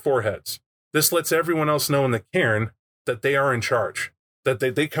on their foreheads. This lets everyone else know in the cairn that they are in charge, that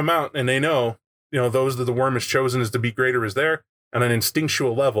they come out and they know, those that the worm has chosen as to be greater is there on an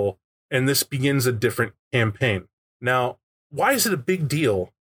instinctual level, and this begins a different campaign. Now, why is it a big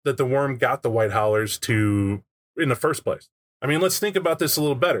deal that the worm got the White Howlers in the first place? I mean, let's think about this a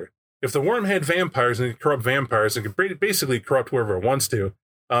little better. If the worm had vampires and it could corrupt vampires, it could basically corrupt whoever it wants to.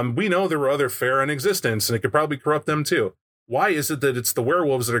 We know there were other fair in existence, and it could probably corrupt them too. Why is it that it's the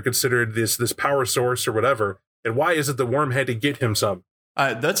werewolves that are considered this power source or whatever? And why is it the worm had to get him some?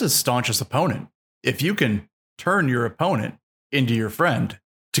 That's his staunchest opponent. If you can turn your opponent into your friend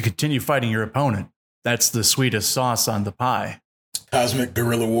to continue fighting your opponent, that's the sweetest sauce on the pie. Cosmic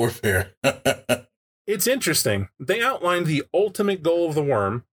guerrilla warfare. It's interesting. They outlined the ultimate goal of the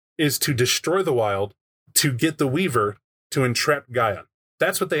worm is to destroy the wild, to get the Weaver to entrap Gaia.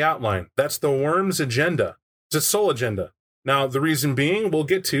 That's what they outlined. That's the worm's agenda. It's a sole agenda. Now, the reason being, we'll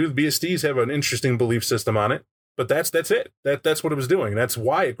get to, the BSDs have an interesting belief system on it, but that's it. That's what it was doing. That's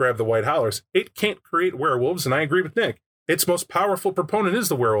why it grabbed the White Howlers. It can't create werewolves, and I agree with Nick. Its most powerful proponent is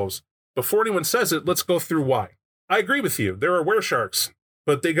the werewolves. Before anyone says it, let's go through why. I agree with you. There are weresharks,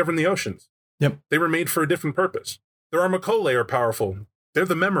 but they govern the oceans. Yep. They were made for a different purpose. There are Makole are powerful. They're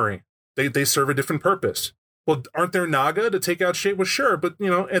the memory. They serve a different purpose. Well, aren't there Naga to take out shade? Well, sure, but,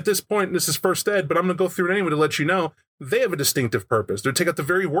 at this point, this is first ed, but I'm going to go through it anyway to let you know they have a distinctive purpose. They take out the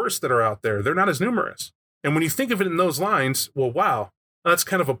very worst that are out there. They're not as numerous. And when you think of it in those lines, well, wow, that's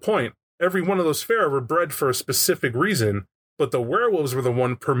kind of a point. Every one of those fair were bred for a specific reason, but the werewolves were the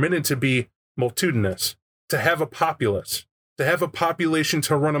one permitted to be multitudinous, to have a populace, to have a population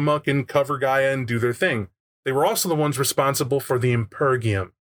to run amok and cover Gaia and do their thing. They were also the ones responsible for the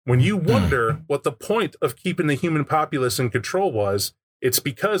Impergium. When you wonder what the point of keeping the human populace in control was, it's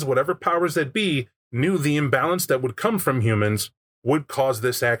because whatever powers that be knew the imbalance that would come from humans would cause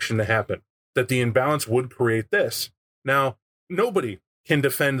this action to happen, that the imbalance would create this. Now, nobody can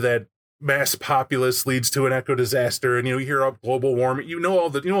defend that mass populace leads to an eco disaster, and you hear about global warming. You know all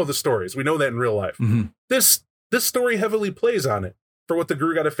the stories. We know that in real life. Mm-hmm. This story heavily plays on it for what the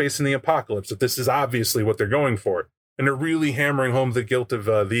Grue got to face in the apocalypse. That this is obviously what they're going for, and they're really hammering home the guilt of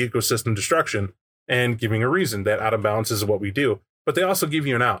the ecosystem destruction and giving a reason that out of balance is what we do. But they also give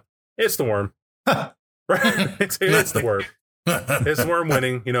you an out. It's the worm, right? It's the worm. It's the worm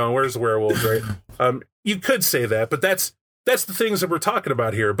winning. Where's the werewolves, right? You could say that, but that's the things that we're talking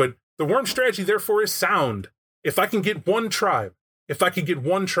about here. But the worm strategy, therefore, is sound. If I can get one tribe,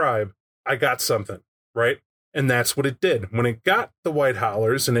 I got something, right? And that's what it did. When it got the White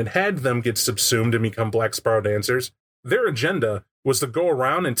Howlers and it had them get subsumed and become Black Sparrow dancers, their agenda was to go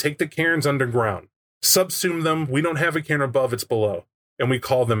around and take the cairns underground, subsume them. We don't have a cairn above, it's below. And we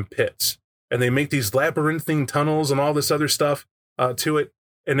call them pits. And they make these labyrinthine tunnels and all this other stuff to it.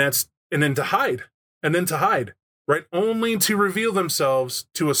 And then to hide, right? Only to reveal themselves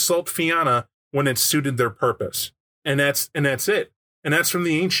to assault Fianna when it suited their purpose. And that's it. And that's from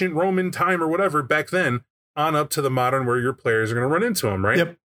the ancient Roman time or whatever back then on up to the modern where your players are going to run into them, right?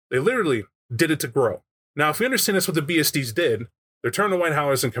 Yep. They literally did it to grow. Now, if we understand that's what the BSDs did, they turned the White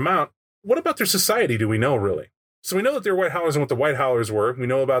Howlers and come out. What about their society do we know, really? So we know that they're White Howlers and what the White Howlers were. We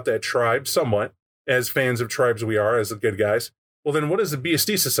know about that tribe somewhat, as fans of tribes we are, as the good guys. Well, then what is the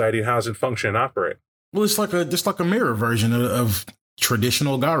BSD society and how does it function and operate? Well, it's like a mirror version of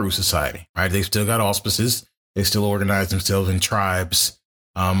traditional Garou society, right? They've still got auspices. They still organize themselves in tribes.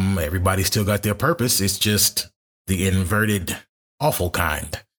 Everybody still got their purpose. It's just the inverted, awful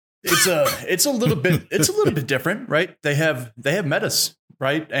kind. It's a little bit different, right? They have metas,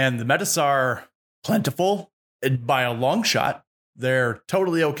 right? And the metas are plentiful by a long shot. They're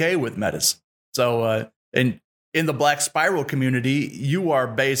totally okay with metas. So, in the Black Spiral community, you are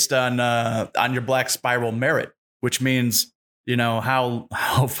based on your Black Spiral merit, which means how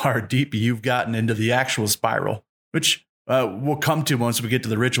far deep you've gotten into the actual spiral, which we'll come to once we get to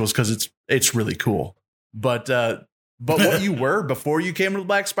the rituals because it's really cool. But what you were before you came to the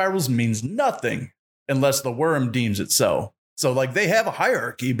Black Spirals means nothing unless the worm deems it so. So like they have a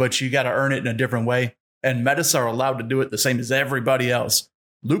hierarchy, but you got to earn it in a different way. And metas are allowed to do it the same as everybody else.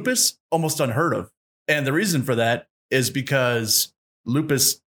 Lupus, almost unheard of. And the reason for that is because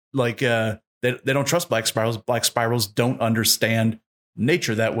Lupus, they don't trust Black Spirals. Black Spirals don't understand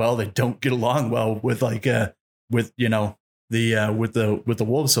nature that well. They don't get along well with the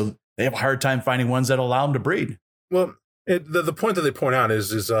wolves. So they have a hard time finding ones that allow them to breed. Well, the point that they point out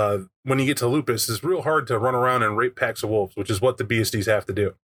is when you get to Lupus, it's real hard to run around and rape packs of wolves, which is what the BSDs have to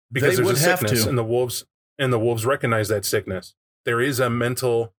do because there's a sickness, and the wolves recognize that sickness. There is a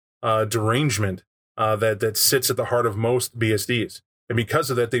mental derangement that sits at the heart of most BSDs, and because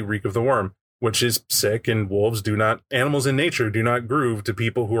of that, they reek of the worm, which is sick. And animals in nature do not groove to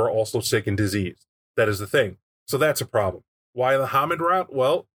people who are also sick and diseased. That is the thing. So that's a problem. Why the Homid route?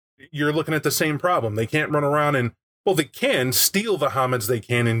 Well, you're looking at the same problem. They can't run around and, they can steal the Homids they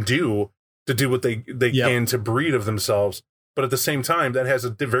can and do what they can to breed of themselves. But at the same time, that has a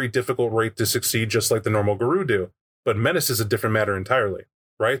very difficult rate to succeed, just like the normal Garou do. But menace is a different matter entirely,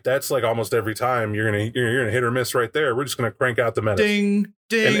 right? That's like almost every time you're gonna hit or miss right there. We're just gonna crank out the menace, ding,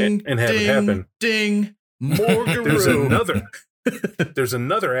 ding, and have it happen. Ding, more Garou. There's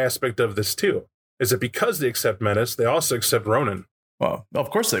another aspect of this too. Is that because they accept menace, they also accept Ronin. Well, of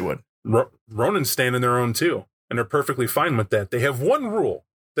course they would. Ronin stand on their own too, and they're perfectly fine with that. They have one rule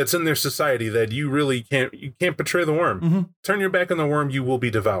that's in their society that you really can't betray the worm. Mm-hmm. Turn your back on the worm, you will be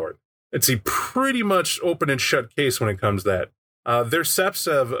devoured. It's a pretty much open and shut case when it comes to that. Their seps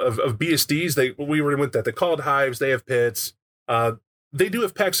of BSDs, we were with that. They call it hives. They have pits. They do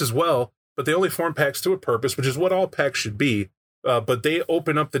have packs as well, but they only form packs to a purpose, which is what all packs should be. But they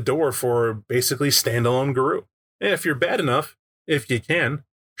open up the door for basically standalone Garou. And if you're bad enough, if you can,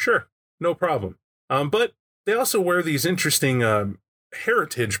 sure, no problem. But they also wear these interesting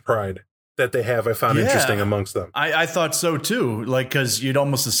heritage pride that they have. I found interesting amongst them. I thought so too. Because you'd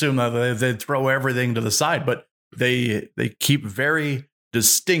almost assume that they'd throw everything to the side, but they keep very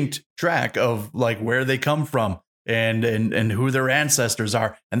distinct track of where they come from and who their ancestors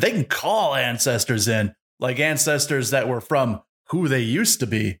are, and they can call ancestors in, ancestors that were from who they used to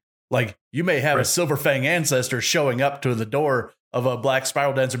be. You may have a Silverfang ancestor showing up to the door of a Black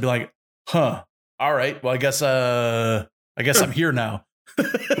Spiral dancer and be like, huh, all right, well, I guess I'm here now. By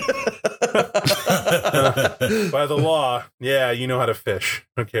the law, yeah, you know how to fish.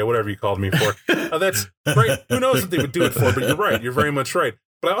 Okay, whatever you called me for. That's right. Who knows what they would do it for, but you're right. You're very much right.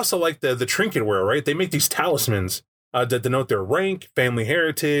 But I also like the trinket wear, right? They make these talismans that denote their rank, family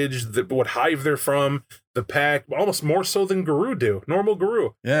heritage, what hive they're from, the pack, almost more so than Garou do, normal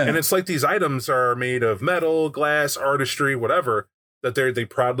Garou. Yeah. And it's like these items are made of metal, glass, artistry, whatever, that they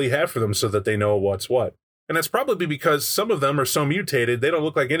proudly have for them so that they know what's what. And that's probably because some of them are so mutated, they don't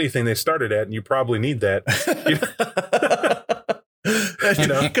look like anything they started at, and you probably need that.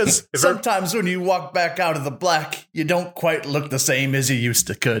 Because sometimes when you walk back out of the black, you don't quite look the same as you used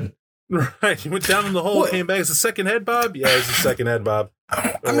to could. Right. You went down in the hole, came back as a second head, Bob? Yeah, it's a second head, Bob.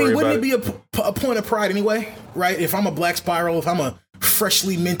 I mean, wouldn't it be a point of pride anyway, right? If I'm a Black Spiral, if I'm a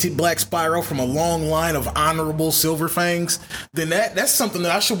freshly minted Black Spiral from a long line of honorable Silver Fangs, then that's something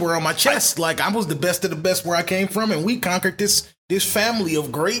that I should wear on my chest. Like, I was the best of the best where I came from, and we conquered this family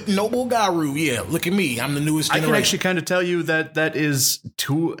of great noble Garou. Yeah, look at me. I'm the newest generation. I can actually kind of tell you that is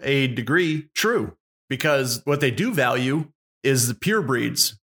to a degree true, because what they do value is the pure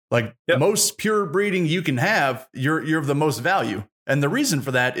breeds. Like most pure breeding you can have, you're of the most value. And the reason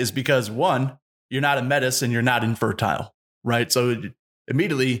for that is because, one, you're not a metis and you're not infertile, right? So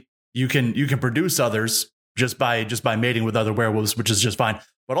immediately you can produce others just by mating with other werewolves, which is just fine.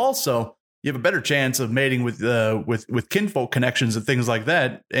 But also you have a better chance of mating with kinfolk connections and things like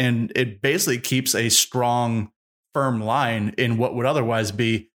that. And it basically keeps a strong, firm line in what would otherwise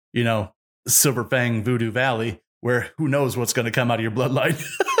be, Silver Fang Voodoo Valley, where who knows what's going to come out of your bloodline.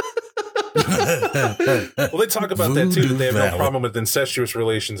 Well, they talk about that too. They have no problem with incestuous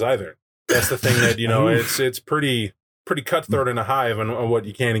relations either. That's the thing that it's pretty cutthroat in a hive on what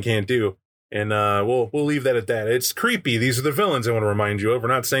you can and can't do. And we'll leave that at that. It's creepy. These are the villains I want to remind you of. We're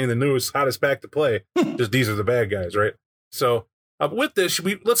not saying the newest, hottest pack to play. Just these are the bad guys, right? So with this,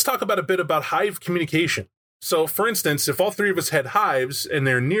 let's talk about a bit about hive communication. So, for instance, if all three of us had hives and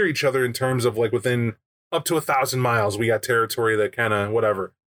they're near each other in terms of like within up to 1,000 miles, we got territory that kind of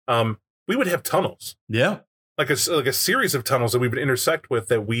whatever. We would have tunnels. Yeah. Like a series of tunnels that we would intersect with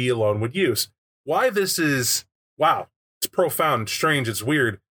that we alone would use. Why this is, wow, it's profound, strange, it's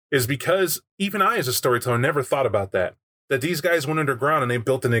weird, is because even I, as a storyteller, never thought about that. That these guys went underground and they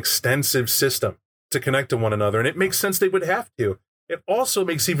built an extensive system to connect to one another. And it makes sense they would have to. It also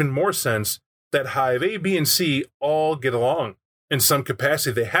makes even more sense that Hive A, B, and C all get along in some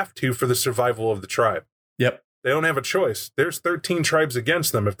capacity. They have to for the survival of the tribe. Yep. They don't have a choice. There's 13 tribes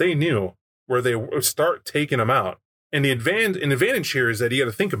against them. If they knew where they start taking them out. And the advantage here is that you got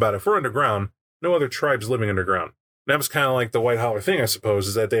to think about it. If we're underground, no other tribes living underground. And that was kind of like the White Howler thing, I suppose,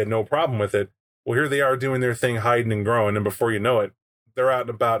 is that they had no problem with it. Well, here they are doing their thing, hiding and growing. And before you know it, they're out and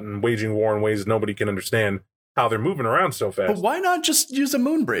about and waging war in ways nobody can understand how they're moving around so fast. But why not just use a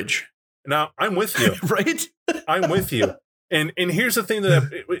moon bridge? Now, I'm with you. Right? I'm with you. And here's the thing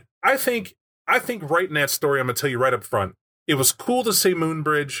that I think right in that story, I'm going to tell you right up front, it was cool to say moon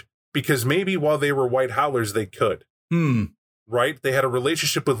bridge because maybe while they were White Howlers, they could. Right? They had a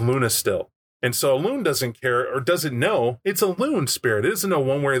relationship with Luna still. And so a loon doesn't care or doesn't know. It's a loon spirit. It doesn't know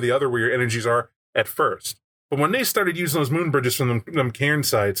one way or the other where your energies are at first. But when they started using those moon bridges from them cairn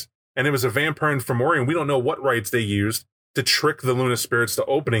sites, and it was a vampire and Fomorian, we don't know what rites they used to trick the Luna spirits to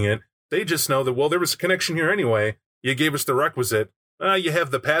opening it. They just know that, well, there was a connection here anyway. You gave us the requisite. You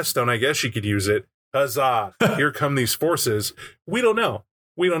have the pass stone. I guess you could use it. Huzzah. Here come these forces. We don't know.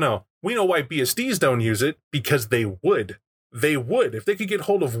 We know why BSDs don't use it, because they would. They would. If they could get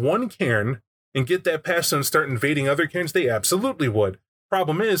hold of one cairn and get that pass stone and start invading other cairns, they absolutely would.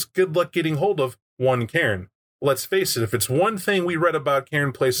 Problem is, good luck getting hold of one cairn. Let's face it, if it's one thing we read about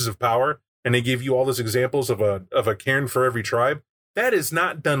cairn places of power, and they give you all those examples of a cairn for every tribe, that is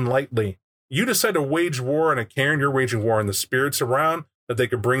not done lightly. You decide to wage war on a cairn, you're waging war on the spirits around, that they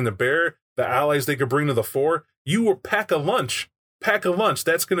could bring the bear, the allies they could bring to the fore. You will pack a lunch.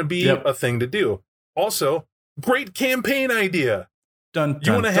 That's going to be a thing to do. Also, great campaign idea. You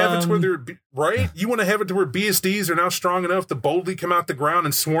want to have it to where they're right? You want to have it to where BSDs are now strong enough to boldly come out the ground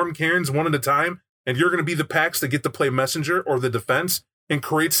and swarm cairns one at a time, and you're going to be the packs that get to play messenger or the defense and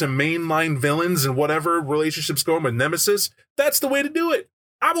create some mainline villains and whatever relationships going with Nemesis. That's the way to do it.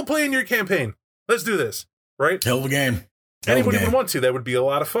 I will play in your campaign. Let's do this, right? Hell of a game. Anybody would want to. That would be a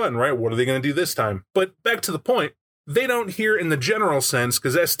lot of fun, right? What are they going to do this time? But back to the point, they don't hear in the general sense,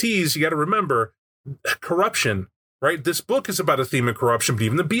 because STs, you got to remember, corruption, right? This book is about a theme of corruption, but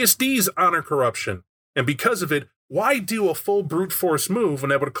even the BSDs honor corruption. And because of it, why do a full brute force move when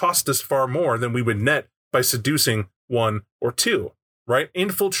that would cost us far more than we would net by seducing one or two, right?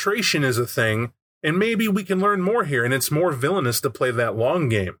 Infiltration is a thing, and maybe we can learn more here, and it's more villainous to play that long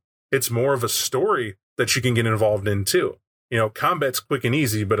game. It's more of a story that you can get involved in, too. Combat's quick and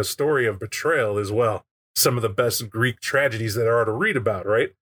easy, but a story of betrayal as well. Some of the best Greek tragedies that are to read about,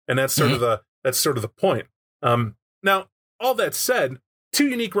 right? And that's sort of the point. Now, all that said, two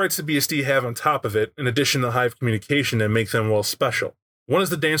unique rights the BSD have on top of it, in addition to hive communication, that make them, well, special. One is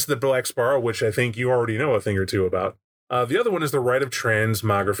the Dance of the Black Sparrow, which I think you already know a thing or two about. The other one is the right of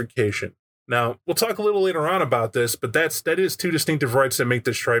transmogrification. Now, we'll talk a little later on about this, but that is two distinctive rights that make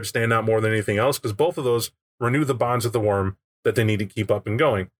this tribe stand out more than anything else, because both of those renew the bonds of the worm that they need to keep up and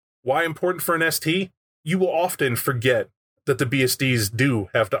going. Why important for an ST? You will often forget that the BSDs do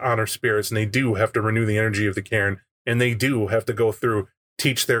have to honor spirits, and they do have to renew the energy of the cairn, and they do have to go through,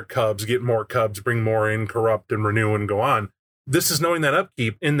 teach their cubs, get more cubs, bring more in, corrupt and renew and go on. This is knowing that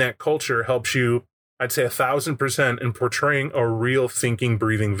upkeep in that culture helps you, I'd say 1,000% in portraying a real thinking,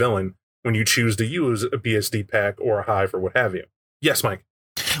 breathing villain when you choose to use a BSD pack or a hive or what have you. Yes, Mike.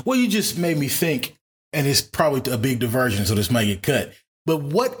 Well, you just made me think, and it's probably a big diversion, so this might get cut. But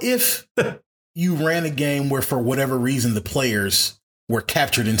what if you ran a game where, for whatever reason, the players were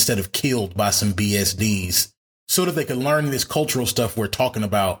captured instead of killed by some BSDs, so that they could learn this cultural stuff we're talking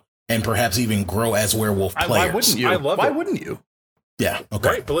about and perhaps even grow as werewolf players? Why wouldn't you? I love Why it. wouldn't you? Yeah. Okay.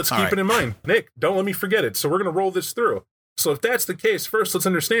 Right, but let's keep All it in mind. Nick, don't let me forget it. So we're going to roll this through. So if that's the case, first let's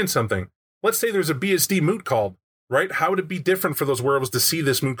understand something. Let's say there's a BSD moot called, right? How would it be different for those werewolves to see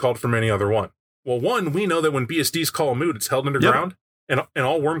this moot called from any other one? Well, one, we know that when BSDs call a moot, it's held underground, and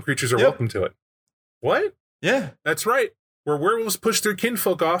all worm creatures are welcome to it. What? Yeah. That's right. Where werewolves push their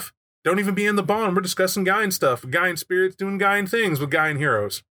kinfolk off, don't even be in the bond. We're discussing Gaian stuff. Gaian spirits doing Gaian things with Gaian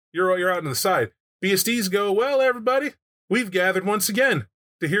heroes. You're out on the side. BSDs go, well, everybody, we've gathered once again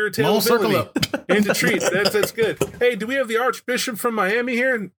to hear a tale of villainy and to treat. That's good. Hey, do we have the Archbishop from Miami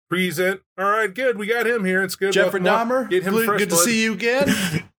here? Present. All right, good. We got him here. It's good. Jeffrey Dahmer, Get him good to see you again.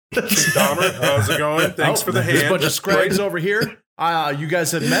 Dahmer, how's it going? Thanks for the hand. There's a bunch of scrags over here. You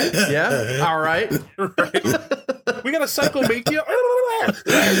guys have met? Yeah. All right. Right. We got a Psychomachia.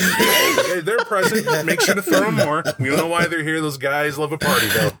 Hey, they're present. Make sure to throw them more. We don't know why they're here. Those guys love a party,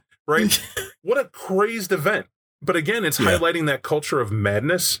 though. Right? What a crazed event. But again, it's highlighting that culture of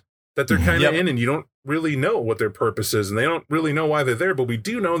madness that they're kind of in, and you don't really know what their purpose is, and they don't really know why they're there, but we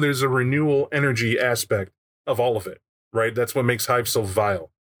do know there's a renewal energy aspect of all of it, right? That's what makes Hive so vile.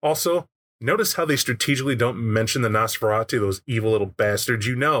 Also, notice how they strategically don't mention the Nosferatu, those evil little bastards.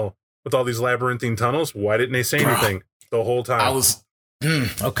 You know, with all these labyrinthine tunnels, why didn't they say anything the whole time? I was...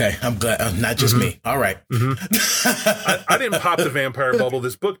 okay, I'm glad. Not just me. All right. I didn't pop the vampire bubble.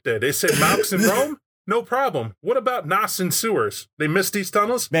 This book did. They said Mouse in Rome? No problem. What about Nos in sewers? They missed these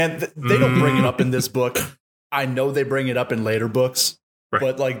tunnels? Man, they don't bring it up in this book. I know they bring it up in later books,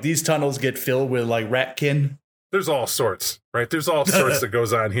 but like these tunnels get filled with like ratkin. There's all sorts, right? There's all sorts that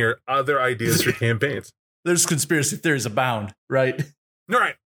goes on here. Other ideas for campaigns. There's conspiracy theories abound, right? All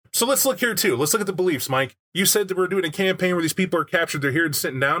right. So let's look here, too. Let's look at the beliefs, Mike. You said that we're doing a campaign where these people are captured, they're here and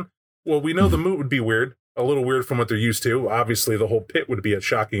sitting down. Well, we know the moot would be weird, a little weird from what they're used to. Obviously, the whole pit would be a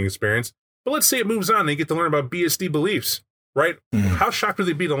shocking experience. But let's say it moves on. They get to learn about BSD beliefs, right? How shocked would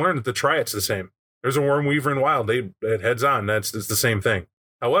they be to learn that the triad's the same? There's a worm weaver in wild. It heads on. It's the same thing.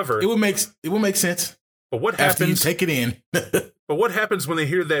 However, it would make sense. But what after happens? You take it in. But what happens when they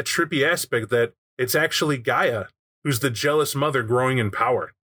hear that trippy aspect that it's actually Gaia, who's the jealous mother growing in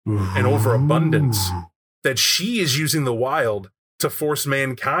power and overabundance, that she is using the wild to force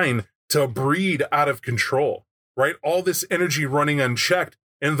mankind to breed out of control, right? All this energy running unchecked.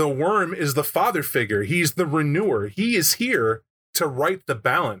 And the worm is the father figure. He's the renewer. He is here to right the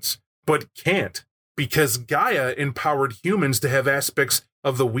balance, but can't, because Gaia empowered humans to have aspects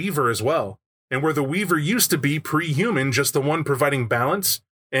of the Weaver as well. And where the Weaver used to be pre-human, just the one providing balance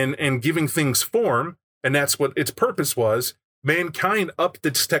and giving things form, and that's what its purpose was, mankind upped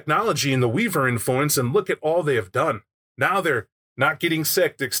its technology in the Weaver influence, and look at all they have done. Now they're not getting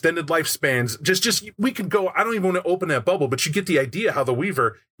sick, extended lifespans. Just we could go, I don't even want to open that bubble, but you get the idea how the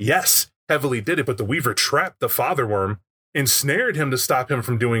Weaver, yes, heavily did it, but the Weaver trapped the father worm, ensnared him to stop him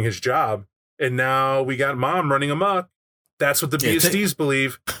from doing his job, and now we got mom running amok. That's what the BSDs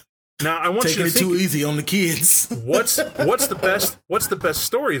believe. Now I want you to think, too easy on the kids. What's the best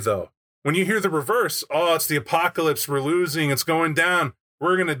story though? When you hear the reverse, oh, it's the apocalypse, we're losing, it's going down,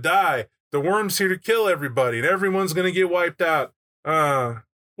 we're gonna die. The worm's here to kill everybody, and everyone's gonna get wiped out. Well,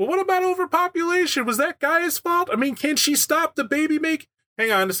 what about overpopulation? Was that Gaia's fault? I mean, can she stop the baby make?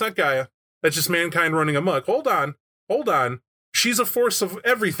 Hang on, it's not Gaia. That's just mankind running amok. Hold on. She's a force of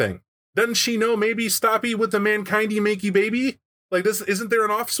everything. Doesn't she know maybe stoppy with the mankindy makey baby? Like this, isn't there an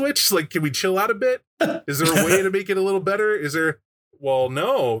off switch? Like, can we chill out a bit? Is there a way to make it a little better? Is there? Well,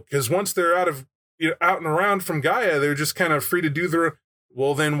 no, because once they're out and around from Gaia, they're just kind of free to do their.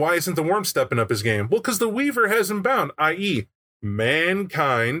 Well, then why isn't the worm stepping up his game? Well, because the Weaver has him bound, i.e.,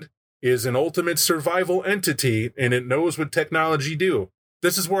 mankind is an ultimate survival entity, and it knows what technology do.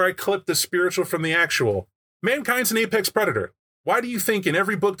 This is where I clip the spiritual from the actual. Mankind's an apex predator. Why do you think in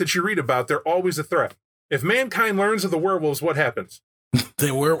every book that you read about, they're always a threat? If mankind learns of the werewolves, what happens?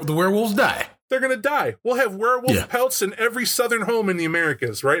 The werewolves die. They're going to die. We'll have werewolf pelts in every southern home in the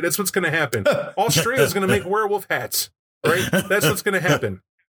Americas, right? That's what's going to happen. Australia's going to make werewolf hats, right? That's what's going to happen.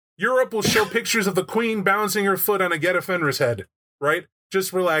 Europe will show pictures of the queen balancing her foot on a Greta Fenris head, right?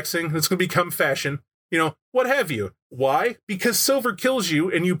 Just relaxing. It's going to become fashion. You know, what have you. Why? Because silver kills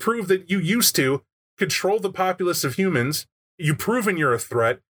you, and you prove that you used to control the populace of humans. You've proven you're a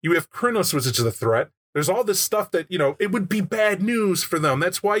threat. You have Krynos, which is a threat. There's all this stuff that, you know, it would be bad news for them.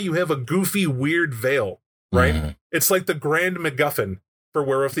 That's why you have a goofy, weird veil, right? Mm-hmm. It's like the grand MacGuffin for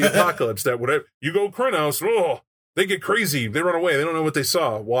Werewolf the Apocalypse. That whatever you go Krynos, oh, they get crazy. They run away. They don't know what they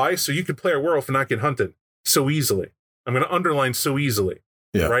saw. Why? So you could play a werewolf and not get hunted so easily. I'm going to underline so easily.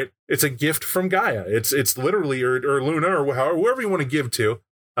 Yeah. Right? It's a gift from Gaia. It's literally, or Luna, or whoever you want to give to.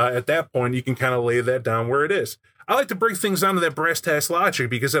 At that point, you can kind of lay that down where it is. I like to break things down to that brass tacks logic,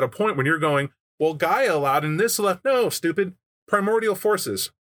 because at a point when you're going, well, Gaia allowed and this allowed. No, stupid. Primordial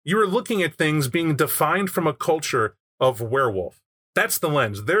forces. You are looking at things being defined from a culture of werewolf. That's the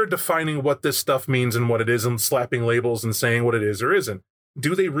lens. They're defining what this stuff means and what it is, and slapping labels and saying what it is or isn't.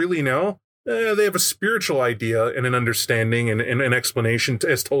 Do they really know? They have a spiritual idea and an understanding and an explanation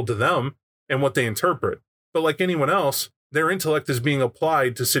as told to them and what they interpret. But like anyone else, their intellect is being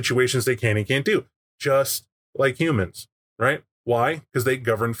applied to situations they can and can't do, just like humans, right? Why? Because they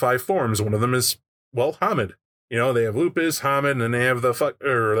govern 5 forms. One of them is, well, Hamid. You know, they have Lupus, Hamid, and they have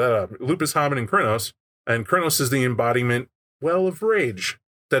Lupus, Hamid, and Krynos. And Krynos is the embodiment, well, of rage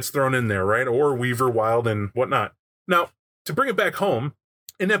that's thrown in there, right? Or Weaver, Wild, and whatnot. Now, to bring it back home,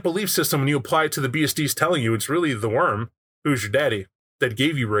 in that belief system, when you apply it to the BSDs telling you it's really the worm, who's your daddy, that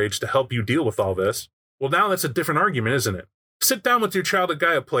gave you rage to help you deal with all this, well, now that's a different argument, isn't it? Sit down with your child of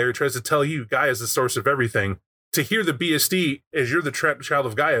Gaia player who tries to tell you Gaia is the source of everything. To hear the BSD, as you're the trapped child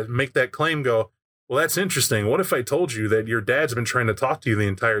of Gaia, make that claim, go, well, that's interesting. What if I told you that your dad's been trying to talk to you the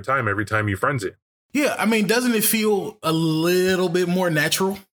entire time, every time you frenzy? Yeah, I mean, doesn't it feel a little bit more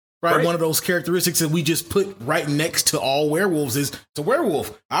natural? Right? One of those characteristics that we just put right next to all werewolves is it's a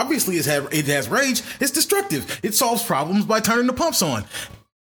werewolf. Obviously, it has rage. It's destructive. It solves problems by turning the pumps on.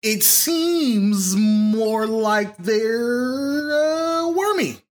 It seems more like they're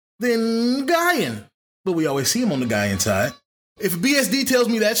wormy than Gaian. But we always see them on the Gaian side. If a BSD tells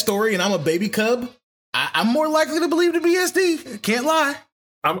me that story and I'm a baby cub, I'm more likely to believe the BSD. Can't lie.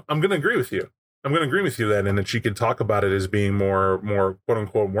 I'm going to agree with you. I'm going to agree with you that, and that you can talk about it as being more quote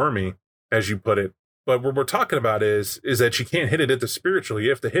unquote wormy, as you put it. But what we're talking about is that you can't hit it at the spiritual. You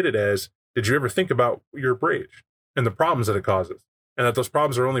have to hit it as, did you ever think about your rage and the problems that it causes? And that those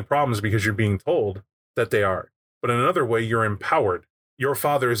problems are only problems because you're being told that they are. But in another way, you're empowered. Your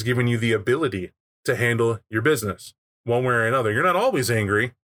father has given you the ability to handle your business one way or another. You're not always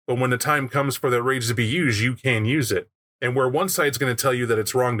angry, but when the time comes for that rage to be used, you can use it. And where one side's going to tell you that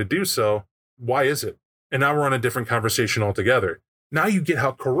it's wrong to do so, why is it? And now we're on a different conversation altogether. Now you get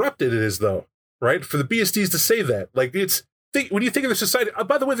how corrupted it is, though, right? For the BSDs to say that, like, when you think of the society,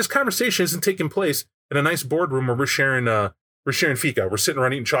 by the way, this conversation isn't taking place in a nice boardroom where we're sharing fika. We're sitting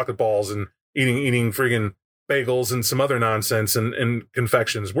around eating chocolate balls and eating friggin' bagels and some other nonsense and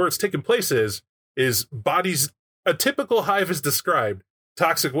confections. Where it's taking place is bodies. A typical hive is described.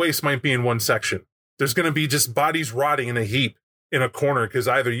 Toxic waste might be in one section. There's going to be just bodies rotting in a heap in a corner because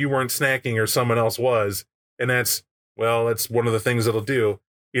either you weren't snacking or someone else was. And that's one of the things it'll do.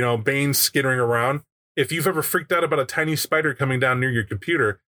 You know, Bane's skittering around. If you've ever freaked out about a tiny spider coming down near your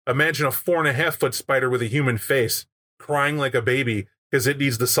computer, imagine a 4.5-foot spider with a human face crying like a baby because it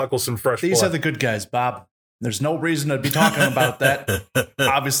needs to suckle some fresh blood. These are the good guys, Bob. There's no reason to be talking about that.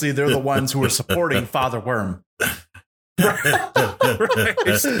 Obviously, they're the ones who are supporting Father Worm. Right.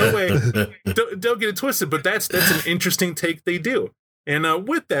 No way. Don't get it twisted, but that's an interesting take they do. And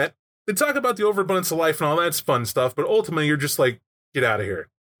with that, they talk about the overabundance of life and all that's fun stuff, but ultimately you're just like, get out of here.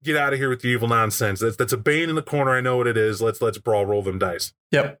 Get out of here with the evil nonsense. That's a Bane in the corner. I know what it is. Let's brawl, roll them dice.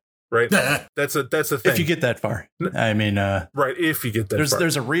 Yep. Right. That's a thing. If you get that far. I mean, right. If you get that far.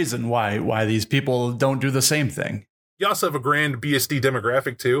 There's a reason why these people don't do the same thing. You also have a grand BSD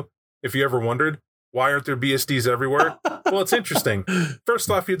demographic too. If you ever wondered, why aren't there BSDs everywhere? Well, it's interesting.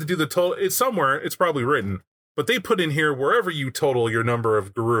 First off, you have to do the total. It's somewhere. It's probably written. But they put in here, wherever you total your number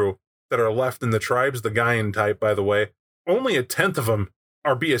of Guru that are left in the tribes, the Gaian type, by the way, only 1/10 of them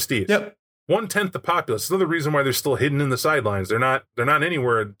are BSDs. Yep. 1/10 the populace. Another reason why they're still hidden in the sidelines. They're not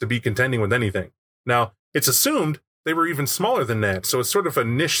anywhere to be contending with anything. Now, it's assumed they were even smaller than that. So it's sort of a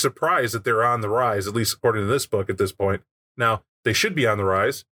niche surprise that they're on the rise, at least according to this book at this point. Now, they should be on the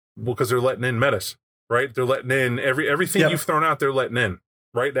rise because they're letting in metas, right? They're letting in everything you've thrown out, they're letting in,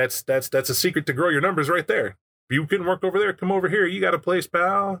 right? That's a secret to grow your numbers right there. If you couldn't work over there, come over here. You got a place,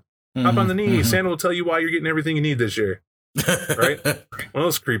 pal. Hop on the knee. Santa will tell you why you're getting everything you need this year. Right? One of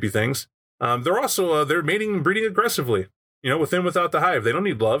those creepy things. They're also, they're mating and breeding aggressively. With and without the hive. They don't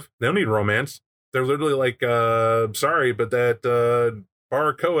need love. They don't need romance. They're literally like, sorry, but that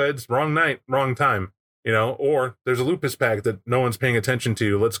bar co-ed's wrong night, wrong time. Or there's a lupus pack that no one's paying attention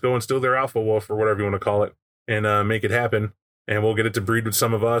to. Let's go and steal their alpha wolf or whatever you want to call it and make it happen. And we'll get it to breed with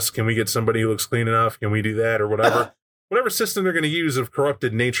some of us. Can we get somebody who looks clean enough? Can we do that or whatever? Whatever system they're going to use of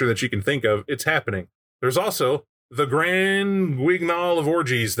corrupted nature that you can think of, it's happening. There's also the grand guignol of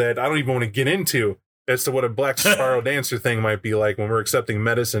orgies that I don't even want to get into as to what a Black Spiral Dancer thing might be like when we're accepting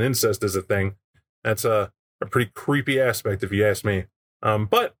metis and incest as a thing. That's a pretty creepy aspect, if you ask me.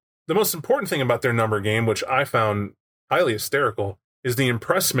 But the most important thing about their number game, which I found highly hysterical, is the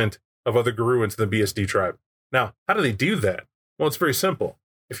impressment of other Garou into the BSD tribe. Now, how do they do that? Well, it's very simple.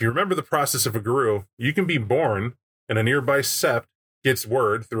 If you remember the process of a Garou, you can be born and a nearby sept gets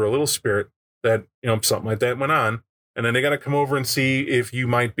word through a little spirit that, something like that went on. And then they got to come over and see if you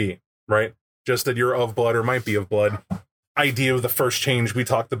might be, right? Just that you're of blood or might be of blood. Idea of the first change we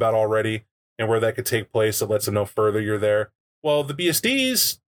talked about already and where that could take place. That lets them know further you're there. Well, the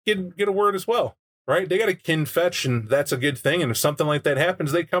BSDs get a word as well, right? They got a kin fetch and that's a good thing. And if something like that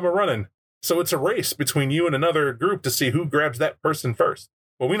happens, they come a-running. So it's a race between you and another group to see who grabs that person first.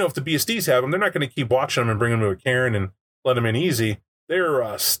 Well, we know if the BSDs have them, they're not going to keep watching them and bring them to a cairn and let them in easy.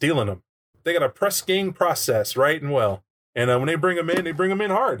 They're stealing them. They got a press gang process, right and well. And when they bring them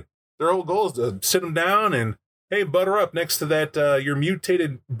in hard. Their whole goal is to sit them down and, hey, butter up next to that your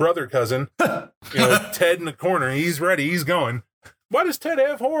mutated brother cousin, Ted in the corner. He's ready. He's going. Why does Ted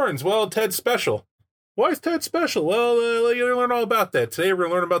have horns? Well, Ted's special. Why is Ted special? Well, you'll learn all about that. Today we're going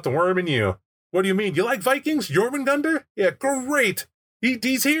to learn about the worm in you. What do you mean? You like Vikings? Jormungandr? Yeah, great.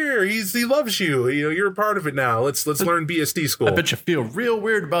 He's here. He loves you. You're a part of it now. Let's learn BSD school. I bet you feel real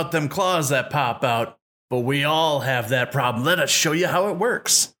weird about them claws that pop out, but we all have that problem. Let us show you how it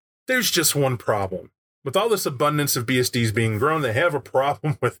works. There's just one problem. With all this abundance of BSDs being grown, they have a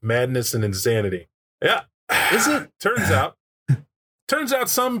problem with madness and insanity. Yeah. Is it? Turns out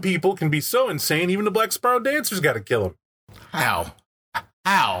some people can be so insane, even the Black Spiral Dancer's got to kill them. How?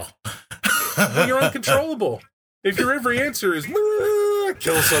 Well, you're uncontrollable. If your every answer is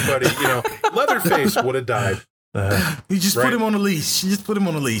kill somebody, Leatherface would have died. You just put him on a leash.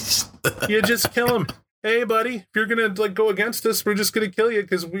 You just kill him. Hey, buddy, if you're going to go against us, we're just going to kill you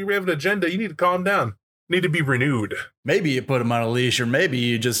because we have an agenda. You need to calm down. You need to be renewed. Maybe you put him on a leash, or maybe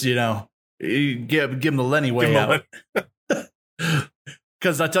you just, you give him the Lenny way out.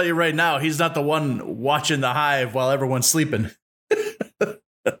 Because I tell you right now, he's not the one watching the hive while everyone's sleeping.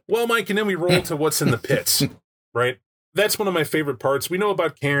 Well, Mike, and then we roll to what's in the pits, right? That's one of my favorite parts. We know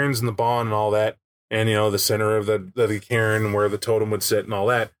about cairns and the Bawn and all that, and, the center of the cairn where the totem would sit and all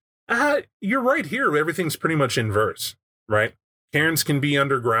that. You're right here. Everything's pretty much inverse, right? Cairns can be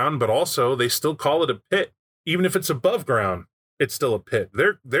underground, but also they still call it a pit. Even if it's above ground, it's still a pit.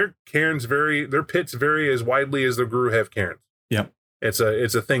 Their cairns their pits vary as widely as the Garou have cairns. Yeah. It's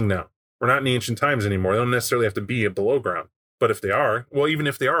a thing now. We're not in the ancient times anymore. They don't necessarily have to be below ground. But if they are, even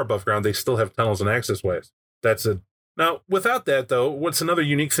if they are above ground, they still have tunnels and access ways. Now, without that, though, what's another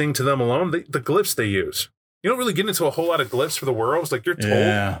unique thing to them alone? The glyphs they use. You don't really get into a whole lot of glyphs for the worlds. Like, you're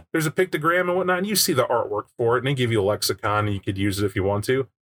told there's a pictogram and whatnot, and you see the artwork for it, and they give you a lexicon, and you could use it if you want to.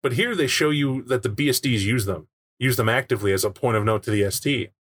 But here they show you that the BSDs use them actively as a point of note to the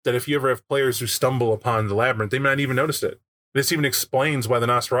ST. That if you ever have players who stumble upon the labyrinth, they might not even notice it. This even explains why the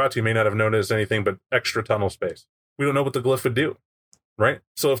Nosferatu may not have noticed anything but extra tunnel space. We don't know what the glyph would do, right?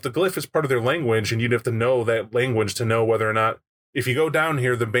 So if the glyph is part of their language, and you'd have to know that language to know whether or not, if you go down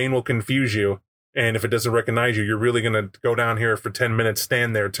here, the Bane will confuse you, and if it doesn't recognize you, you're really going to go down here for 10 minutes,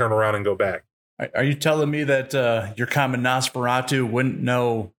 stand there, turn around, and go back. Are you telling me that your common Nosferatu wouldn't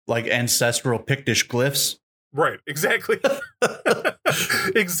know, like, ancestral Pictish glyphs? Right, exactly.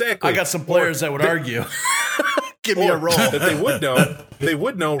 Exactly. I got some players that would argue. Give me a roll. That they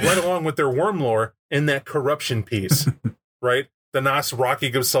would know right along with their worm lore in that corruption piece, right? The Nos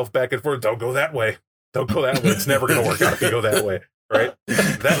rocking himself back and forth. Don't go that way. Don't go that way. It's never going to work out if you go that way, right?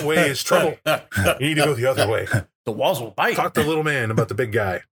 That way is trouble. You need to go the other way. The walls will bite. Talk to the little man about the big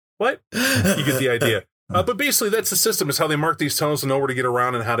guy. What? You get the idea. But basically, that's the system, is how they mark these tunnels and know where to get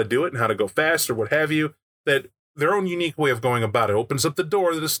around and how to do it and how to go fast or what have you. That their own unique way of going about it opens up the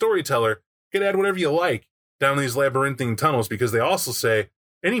door that a storyteller can add whatever you like. down these labyrinthine tunnels, because they also say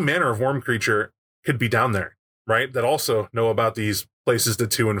any manner of worm creature could be down there, right? That also know about these places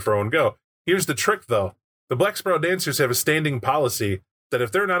to and fro and go. Here's the trick, though. The Black Spiral Dancers have a standing policy that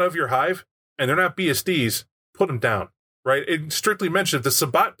if they're not of your hive and they're not BSDs, put them down, right? It strictly mentioned if the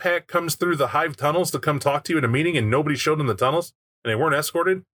Sabbat pack comes through the hive tunnels to come talk to you in a meeting and nobody showed them the tunnels and they weren't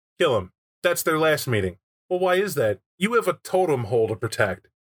escorted, kill them. That's their last meeting. Well, why is that? You have a totem hole to protect.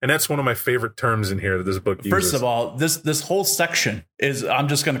 And that's one of my favorite terms in here that this book uses. First of all, this whole section is, I'm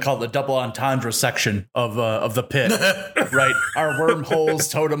just going to call it the double entendre section of the pit, right? Our wormholes,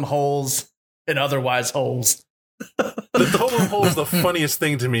 totem holes, and otherwise holes. The totem hole is the funniest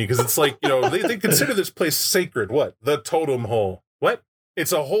thing to me because it's like, they consider this place sacred. What? The totem hole. What?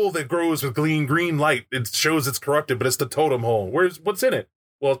 It's a hole that grows with green light. It shows it's corrupted, but it's the totem hole. What's in it?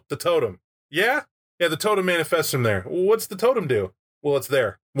 Well, the totem. Yeah? Yeah, the totem manifests from there. What's the totem do? Well, it's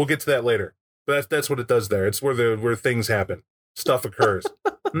there. We'll get to that later. But that's what it does there. It's where things happen. Stuff occurs.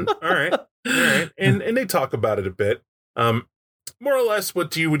 All right. And they talk about it a bit. More or less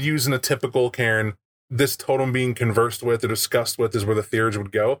what you would use in a typical cairn. This totem being conversed with or discussed with is where the Theurge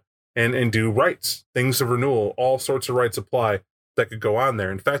would go and do rites, things of renewal. All sorts of rites apply that could go on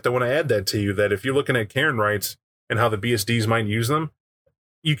there. In fact, I want to add that to you, that if you're looking at cairn rites and how the BSDs might use them,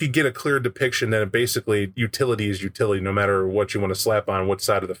 you could get a clear depiction that basically utility is utility, no matter what you want to slap on what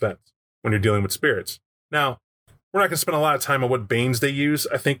side of the fence when you're dealing with spirits. Now, we're not going to spend a lot of time on what banes they use.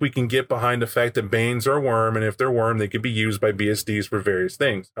 I think we can get behind the fact that banes are a worm, and if they're worm, they could be used by BSDs for various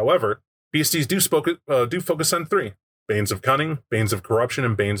things. However, BSDs do focus on three: banes of cunning, banes of corruption,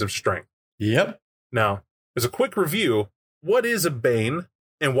 and banes of strength. Yep. Now, as a quick review, what is a bane,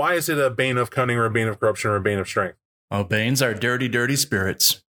 and why is it a bane of cunning or a bane of corruption or a bane of strength? Well, banes are dirty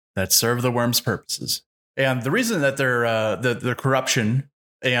spirits that serve the worm's purposes. And the reason that they're the corruption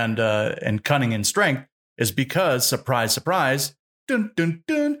and cunning and strength is because, surprise, dun, dun,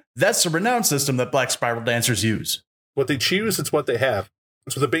 dun, that's the renown system that Black Spiral Dancers use. What they choose, it's what they have.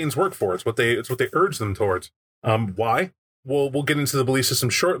 It's what the banes work for. It's what they urge them towards. Why? We'll get into the belief system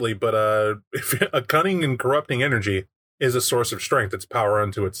shortly, but if a cunning and corrupting energy is a source of strength, it's power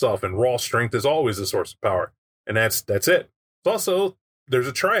unto itself, and raw strength is always a source of power. And that's it. It's also, there's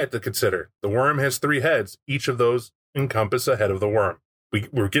a triad to consider. The worm has 3 heads. Each of those encompass a head of the worm.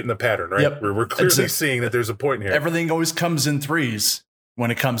 We're getting the pattern, right? Yep. We're clearly seeing that there's a point here. Everything always comes in threes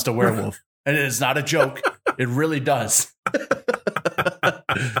when it comes to werewolf. And it is not a joke. It really does.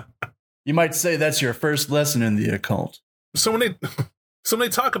 You might say that's your first lesson in the occult. So when they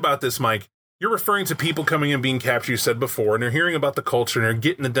talk about this, Mike, you're referring to people coming and being captured, you said before, and they're hearing about the culture, and they're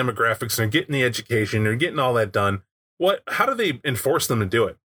getting the demographics, and they're getting the education, and they're getting all that done. How do they enforce them to do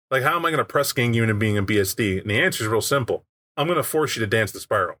it? Like, how am I going to press gang you into being a BSD? And the answer is real simple. I'm going to force you to dance the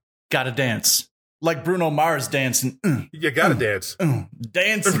spiral. Gotta dance. Like Bruno Mars dancing. You gotta dance.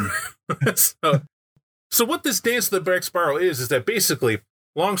 Dancing. So what this dance of the Black Spiral is that basically,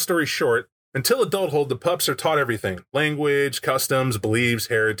 long story short, until adulthood, the pups are taught everything. Language, customs, beliefs,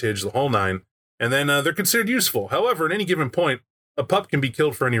 heritage, the whole nine. And then they're considered useful. However, at any given point, a pup can be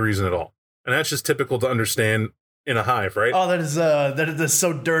killed for any reason at all. And that's just typical to understand in a hive, right? Oh, that is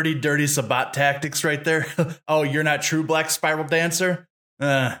so dirty Sabbat tactics right there. Oh, you're not true Black Spiral Dancer?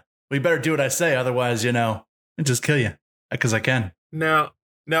 We better do what I say, otherwise, I'll just kill you. Because I can. Now,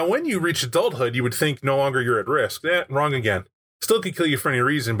 when you reach adulthood, you would think no longer you're at risk. Wrong again. Still could kill you for any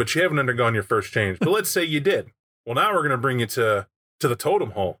reason, but you haven't undergone your first change. But let's say you did. Well, now we're going to bring you to the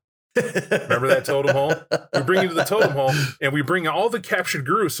totem hole. Remember that totem hole? We bring you to the totem hole, and we bring all the captured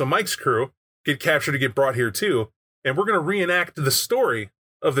crew. So Mike's crew get captured to get brought here too. And we're going to reenact the story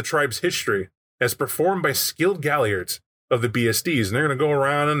of the tribe's history as performed by skilled galliards of the BSDs. And they're going to go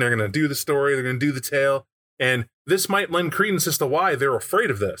around and they're going to do the story. They're going to do the tale. And this might lend credence as to why they're afraid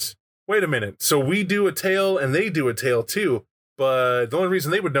of this. Wait a minute. So we do a tale and they do a tale too. But the only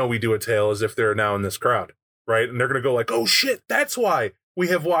reason they would know we do a tale is if they're now in this crowd, right? And they're going to go like, oh shit, that's why we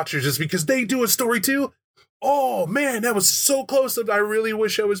have watchers, is because they do a story too. Oh man, that was so close. I really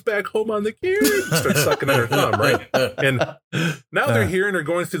wish I was back home on the carriage. Start sucking at her thumb, right? And now they're here and they're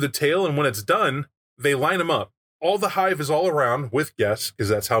going through the tale. And when it's done, they line them up. All the hive is all around with guests, because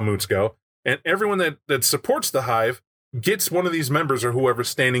that's how moots go. And everyone that supports the hive gets one of these members or whoever's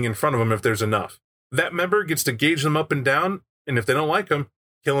standing in front of them if there's enough. That member gets to gauge them up and down. And if they don't like them,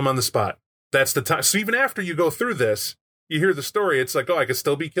 kill them on the spot. That's the time. So even after you go through this, you hear the story. It's like, oh, I could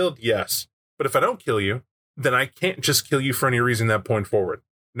still be killed? Yes. But if I don't kill you, then I can't just kill you for any reason that point forward.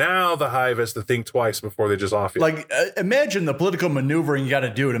 Now the hive has to think twice before they just off you. Like, imagine the political maneuvering you got to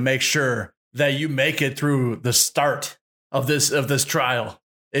do to make sure that you make it through the start of this trial.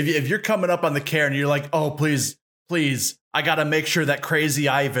 If you're coming up on the care and you're like, oh, please, I got to make sure that Crazy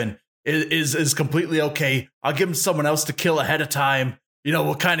Ivan is completely okay. I'll give him someone else to kill ahead of time.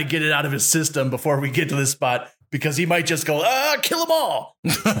 We'll kind of get it out of his system before we get to this spot, because he might just go, kill them all.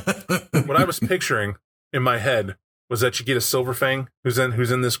 What I was picturing in my head was that you get a Silverfang who's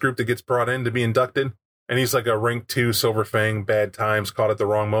in this group that gets brought in to be inducted. And he's like a rank 2 Silverfang, bad times, caught at the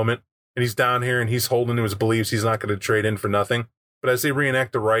wrong moment. And he's down here and he's holding to his beliefs. He's not going to trade in for nothing. But as they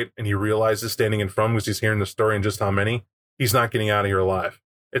reenact the rite and he realizes standing in front because he's hearing the story and just how many, he's not getting out of here alive.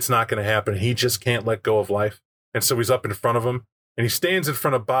 It's not going to happen. He just can't let go of life. And so he's up in front of him and he stands in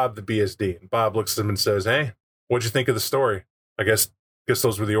front of Bob, the BSD. And Bob looks at him and says, hey, what'd you think of the story? I guess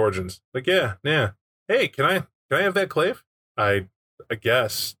those were the origins. Like, yeah. Hey, can I have that clave? I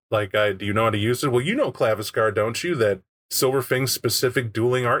guess. Do you know how to use it? Well, you know Claviskar, don't you? That Silverfang specific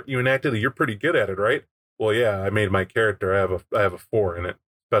dueling art you enacted. You're pretty good at it, right? Well, yeah, I made my character. I have a 4 in it.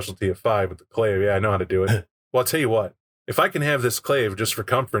 Specialty of 5 with the clave. Yeah, I know how to do it. Well, I'll tell you what. If I can have this clave just for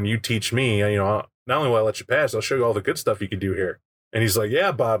comfort and you teach me, not only will I let you pass, I'll show you all the good stuff you can do here. And he's like,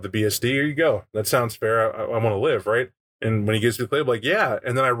 yeah, Bob, the BSD, here you go. That sounds fair. I want to live, right? And when he gives me the clave, like, yeah.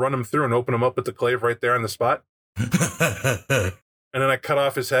 And then I run him through and open him up with the clave right there on the spot. And then I cut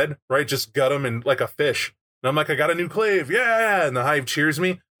off his head, right? Just gut him and like a fish. And I'm like, I got a new clave. Yeah. And the hive cheers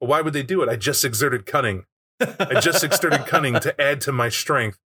me. Well, why would they do it? I just exerted cunning. To add to my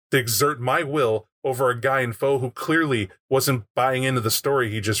strength, to exert my will over a guy in foe who clearly wasn't buying into the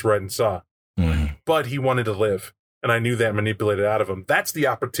story he just read and saw. Mm-hmm. But he wanted to live. And I knew that manipulated out of him. That's the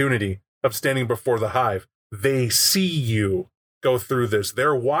opportunity of standing before the hive. They see you go through this.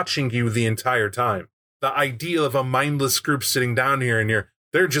 They're watching you the entire time. The idea of a mindless group sitting down here and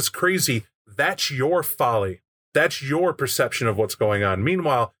they're just crazy. That's your folly. That's your perception of what's going on.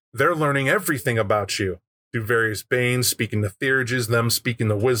 Meanwhile, they're learning everything about you through various banes, speaking the theurges, them speaking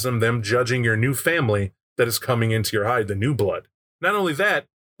the wisdom, them judging your new family that is coming into your hive, the new blood. Not only that,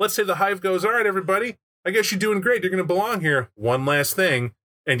 let's say the hive goes, all right, everybody, I guess you're doing great. You're going to belong here. One last thing.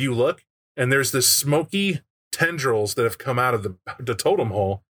 And you look, and there's this smoky tendrils that have come out of the totem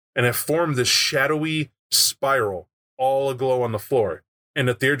hole and have formed this shadowy spiral all aglow on the floor. And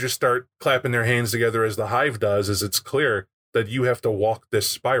the theurges start clapping their hands together as the hive does, as it's clear that you have to walk this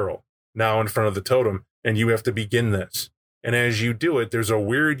spiral now in front of the totem, and you have to begin this. And as you do it, there's a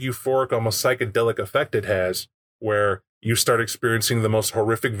weird, euphoric, almost psychedelic effect it has, where you start experiencing the most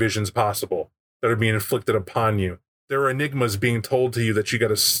horrific visions possible that are being inflicted upon you. There are enigmas being told to you that you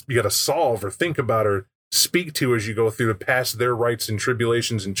gotta solve or think about or speak to as you go through to pass their rites and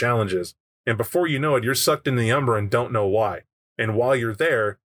tribulations and challenges. And before you know it, you're sucked into the Umbra and don't know why. And while you're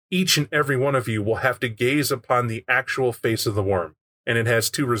there, each and every one of you will have to gaze upon the actual face of the worm. And it has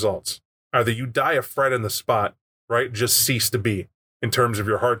 2 results. Either you die of fright on the spot, right? Just cease to be, in terms of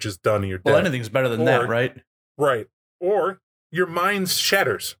your heart just done and you're dead. Well, anything's better than that, right? Right. Or your mind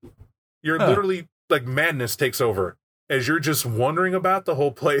shatters. You're literally, like, madness takes over as you're just wondering about the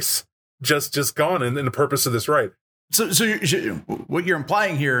whole place just gone in the purpose of this rite. So what you're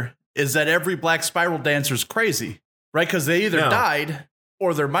implying here is that every Black Spiral dancer is crazy, right? Because they either died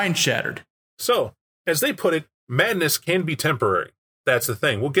or their mind shattered. So, as they put it, madness can be temporary. That's the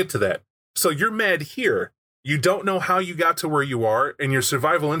thing. We'll get to that. So you're mad here. You don't know how you got to where you are, and your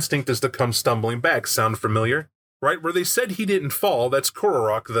survival instinct is to come stumbling back. Sound familiar? Right? Where they said he didn't fall, that's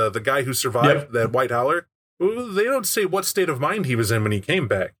Kororok, the guy who survived, that White Howler. They don't say what state of mind he was in when he came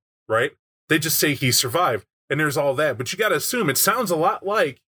back, right? They just say he survived, and there's all that. But you got to assume it sounds a lot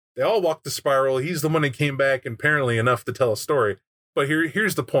like they all walked the spiral. He's the one that came back, and apparently enough to tell a story. But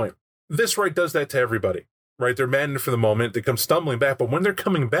here's the point. This rite does that to everybody, right? They're maddened for the moment. They come stumbling back. But when they're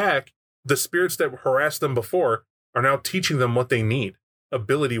coming back, the spirits that harassed them before are now teaching them what they need,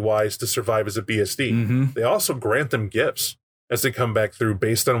 ability-wise, to survive as a BSD. Mm-hmm. They also grant them gifts as they come back through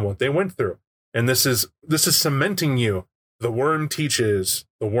based on what they went through. And this is cementing you. The worm teaches,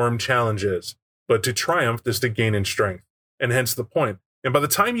 the worm challenges. But to triumph is to gain in strength. And hence the point. And by the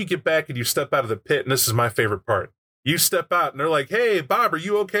time you get back and you step out of the pit, and this is my favorite part, you step out and they're like, hey, Bob, are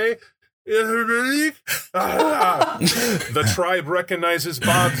you okay? The tribe recognizes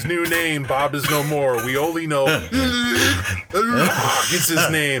Bob's new name. Bob is no more. We only know it's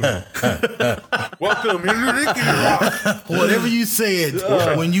his name. Welcome. Whatever you said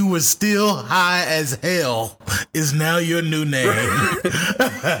when you were still high as hell is now your new name.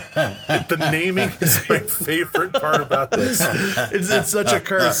 The naming is my favorite part about this. It's such a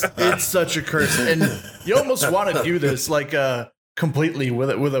curse. It's such a curse. And you almost want to do this like completely with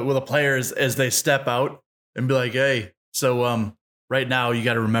the players as they step out and be like, hey, so right now you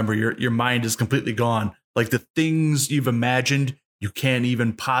got to remember your mind is completely gone. Like the things you've imagined you can't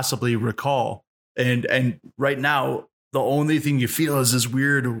even possibly recall. And right now, the only thing you feel is this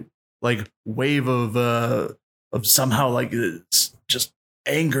weird like wave of somehow like just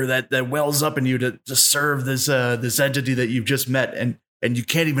anger that wells up in you to serve this entity that you've just met, and you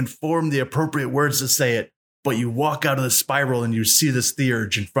can't even form the appropriate words to say it, but you walk out of the spiral and you see this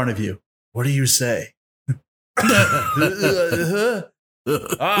theurge in front of you. What do you say?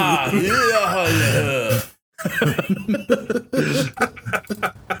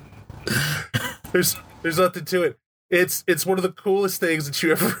 There's nothing to it. It's one of the coolest things that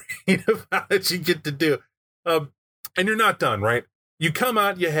you ever read about that you get to do. And you're not done, right? You come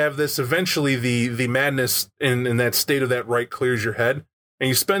out, you have this, eventually the madness in that state of that right clears your head, and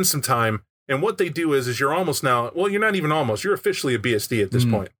you spend some time, and what they do is you're almost now, well, you're not even almost, you're officially a BSD at this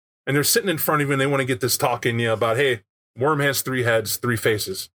point. And they're sitting in front of you, and they want to get this talking about, hey, worm has 3 heads, 3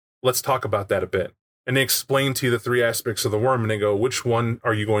 faces. Let's talk about that a bit. And they explain to you the 3 aspects of the worm, and they go, which one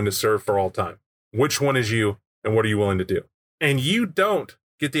are you going to serve for all time? Which one is you, and what are you willing to do? And you don't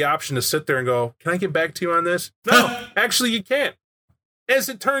get the option to sit there and go, can I get back to you on this? No, actually you can't. As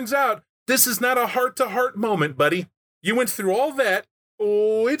it turns out, this is not a heart-to-heart moment, buddy. You went through all that.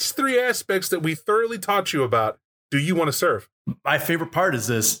 Which 3 aspects that we thoroughly taught you about do you want to serve? My favorite part is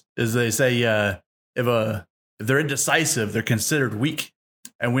they say if they're indecisive, they're considered weak,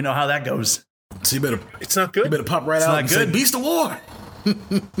 and we know how that goes. So you better, it's not good. You better pop right out and say, Beast of War.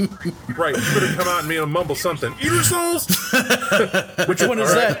 Right, you better come out and mumble something. Eat your souls. Which one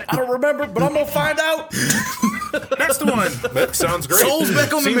is that? I don't remember, but I'm gonna find out. That's the one. That sounds great. Souls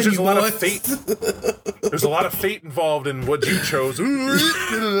back on the menu, there's a lot of fate. There's a lot of fate involved in what you chose.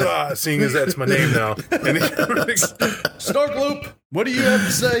 Seeing as that's my name now. Snark Loop, what do you have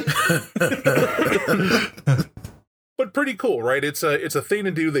to say? But pretty cool, right? It's a thing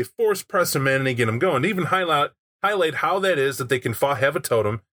to do. They force press them in and they get them going. They even highlight how that is that they can have a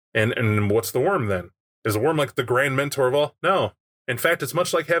totem. And what's the worm then? Is the worm like the grand mentor of all? No. In fact, it's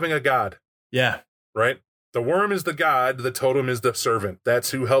much like having a god. Yeah. Right? The worm is the god, the totem is the servant.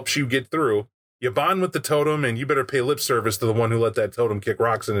 That's who helps you get through. You bond with the totem, and you better pay lip service to the one who let that totem kick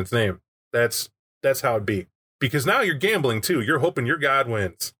rocks in its name. That's how it be. Because now you're gambling, too. You're hoping your god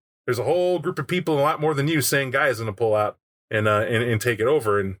wins. There's a whole group of people, a lot more than you, saying Guy is going to pull out and take it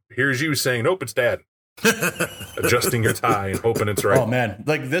over. And here's you saying, nope, it's Dad. Adjusting your tie and hoping it's right. Oh, man.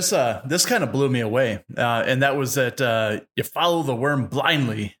 Like this kind of blew me away. And that was that you follow the worm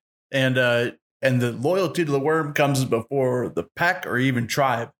blindly, and the loyalty to the worm comes before the pack or even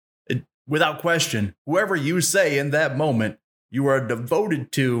tribe. Without question, whoever you say in that moment, you are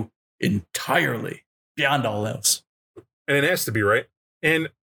devoted to entirely, beyond all else. And it has to be, right? And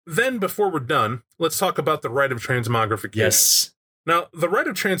then before we're done, let's talk about the rite of transmogrification. Yes. Now, the rite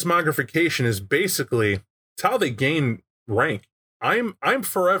of transmogrification is basically, it's how they gain rank. I'm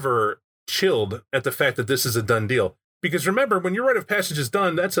forever chilled at the fact that this is a done deal. Because remember, when your rite of passage is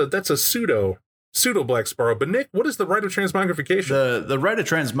done, that's a pseudo Black Sparrow. But Nick, what is the rite of transmogrification? The rite of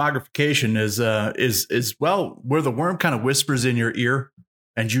transmogrification is well, where the worm kind of whispers in your ear,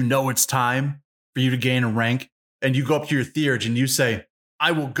 and you know it's time for you to gain a rank, and you go up to your theurge and you say,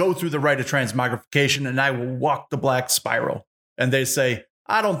 I will go through the rite of transmogrification and I will walk the black spiral. And they say,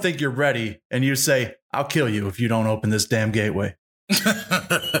 I don't think you're ready. And you say, I'll kill you if you don't open this damn gateway.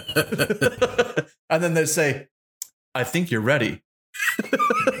 And then they say, I think you're ready.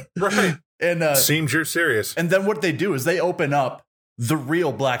 Right. And seems you're serious. And then what they do is they open up the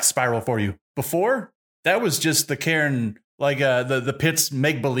real black spiral for you. Before, that was just the Cairn, like the Pit's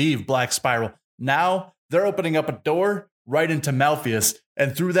make-believe black spiral. Now they're opening up a door right into Malpheus,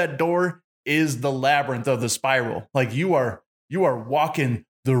 and through that door is the labyrinth of the spiral. Like you are walking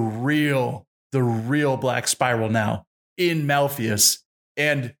the real black spiral now in Malpheus,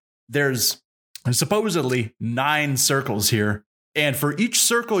 and there's supposedly 9 circles here, and for each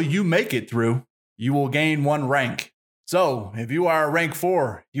circle you make it through, you will gain 1 rank. So if you are a rank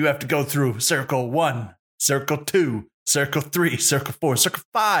 4, you have to go through circle 1, circle 2, circle 3, circle 4, circle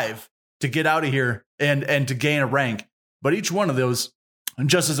 5 to get out of here and to gain a rank. But each one of those,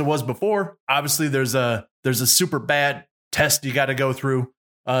 just as it was before, obviously there's a super bad test you got to go through,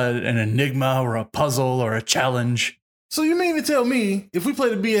 an enigma or a puzzle or a challenge. So you mean to tell me if we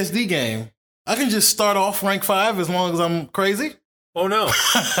play the BSD game, I can just start off rank 5 as long as I'm crazy? Oh no!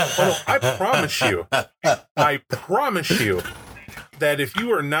 I promise you that if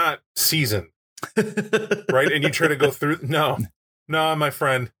you are not seasoned, right, and you try to go through, no, my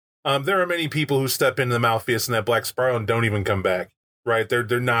friend. There are many people who step into the Malpheus and that Black Spiral and don't even come back. Right?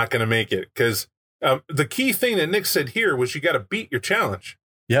 They're not going to make it because the key thing that Nick said here was you got to beat your challenge.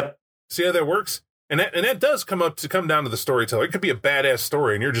 Yep. See how that works? And that does come down to the storyteller. It could be a badass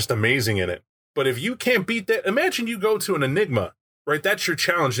story and you're just amazing in it. But if you can't beat that, imagine you go to an Enigma, right? That's your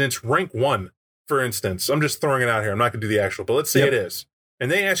challenge and it's rank 1, for instance. I'm just throwing it out here. I'm not going to do the actual, but let's say it is.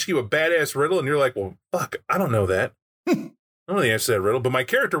 And they ask you a badass riddle and you're like, well, fuck, I don't know that. I don't know the answer to that riddle, but my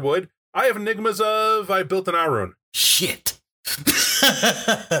character would. I have enigmas of, I built an Arun. Shit.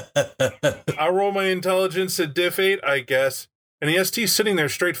 I'll roll my intelligence at diff 8, I guess. And the ST's sitting there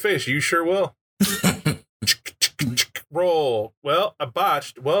straight face. You sure will. Roll. Well, I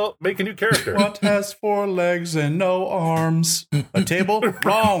botched. Well, make a new character. What has 4 legs and no arms? A table?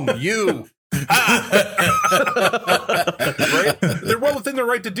 Wrong. You. Right? They're well within their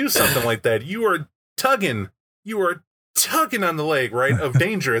right to do something like that. You are tugging on the leg, right, of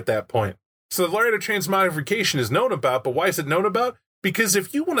danger at that point. So the Laredo transmogrification is known about, but why is it known about? Because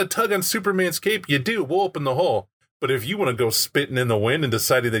if you want to tug on Superman's cape, you do. We'll open the hole. But if you want to go spitting in the wind and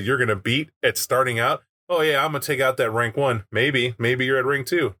deciding that you're going to beat at starting out, oh yeah, I'm going to take out that rank 1. Maybe you're at rank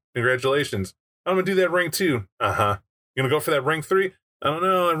 2. Congratulations. I'm going to do that rank 2. Uh-huh. You're going to go for that rank 3? I don't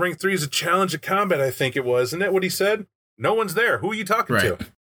know. And rank 3 is a challenge of combat, I think it was. Isn't that what he said? No one's there. Who are you talking to?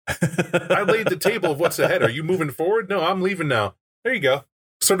 I laid the table of what's ahead. Are you moving forward? No, I'm leaving now. There you go.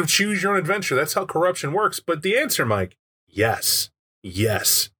 Sort of choose your own adventure. That's how corruption works. But the answer, Mike, yes.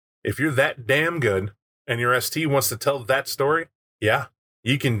 Yes. If you're that damn good and your ST wants to tell that story, yeah,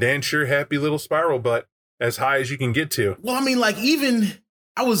 you can dance your happy little spiral butt as high as you can get to. Well, I mean, like, even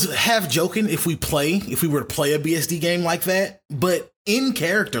I was half joking if we were to play a BSD game like that, but in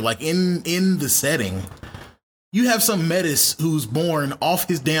character, like in the setting, you have some Metis who's born off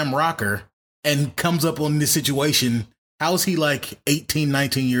his damn rocker and comes up on this situation. How is he like 18,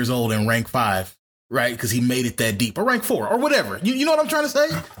 19 years old and rank 5, right? Because he made it that deep, or rank 4 or whatever. You know what I'm trying to say?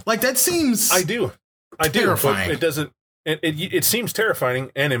 Like, that seems I do. Terrifying. But it doesn't. It seems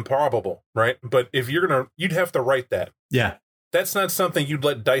terrifying and improbable, right? But if you'd have to write that. Yeah. That's not something you'd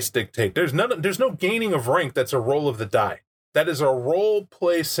let dice dictate. There's no gaining of rank that's a roll of the die. That is a role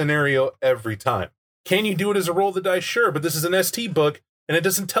play scenario every time. Can you do it as a roll of the die? Sure, but this is an ST book, and it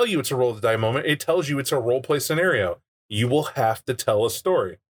doesn't tell you it's a roll of the die moment. It tells you it's a role play scenario. You will have to tell a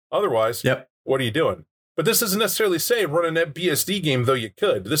story. Otherwise, What are you doing? But this doesn't necessarily say run a net BSD game, though you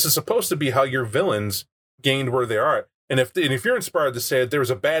could. This is supposed to be how your villains gained where they are. And if you're inspired to say that there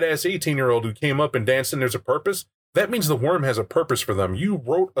was a badass 18-year-old who came up and danced and there's a purpose, that means the worm has a purpose for them. You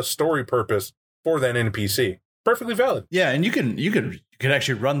wrote a story purpose for that NPC. Perfectly valid. Yeah, and you could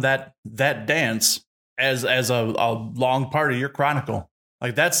actually run that dance as a long part of your chronicle.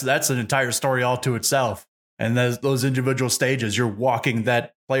 Like that's an entire story all to itself. And those individual stages, you're walking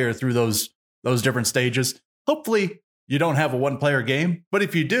that player through those different stages. Hopefully you don't have a 1-player game, but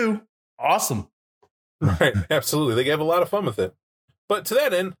if you do, awesome. Right, absolutely. They have a lot of fun with it. But to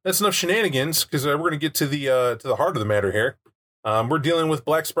that end, that's enough shenanigans, because we're going to get to the heart of the matter here. We're dealing with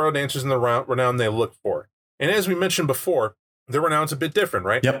Black Spiral dancers and the renown they look for. And as we mentioned before, their renown's a bit different,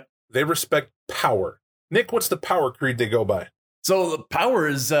 right? Yep. They respect power. Nick, what's the power creed they go by? So the power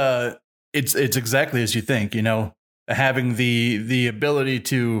is it's exactly as you think, having the ability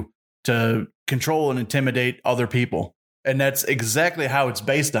to control and intimidate other people. And that's exactly how it's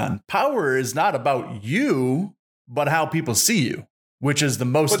based on. Power is not about you, but how people see you, which is the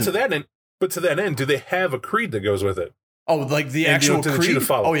most. But to that end, do they have a creed that goes with it? Oh, like the actual creed? To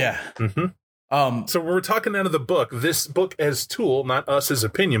follow. Oh, yeah. Mm-hmm. So when we're talking out of the book, this book as tool, not us as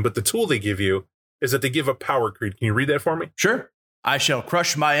opinion, but the tool they give you is that they give a power creed. Can you read that for me? Sure. I shall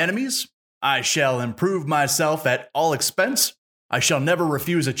crush my enemies. I shall improve myself at all expense. I shall never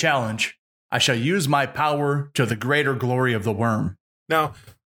refuse a challenge. I shall use my power to the greater glory of the worm. Now,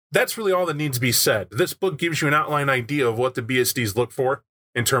 that's really all that needs to be said. This book gives you an outline idea of what the BSDs look for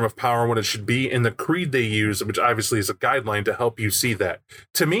in terms of power and what it should be, and the creed they use, which obviously is a guideline to help you see that.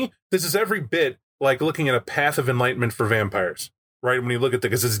 To me, this is every bit like looking at a path of enlightenment for vampires, right? When you look at it,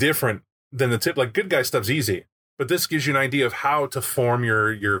 because it's different than the tip. Like, good guy stuff's easy, but this gives you an idea of how to form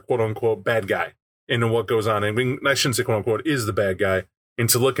your quote-unquote bad guy into what goes on. And I shouldn't say quote-unquote is the bad guy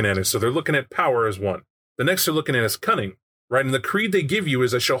into looking at it. So they're looking at power as one. The next they're looking at is cunning, right? And the creed they give you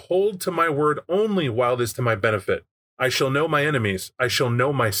is, I shall hold to my word only while it is to my benefit. I shall know my enemies. I shall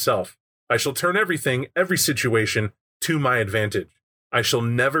know myself. I shall turn everything, every situation, to my advantage. I shall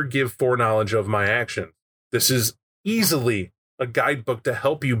never give foreknowledge of my actions. This is easily a guidebook to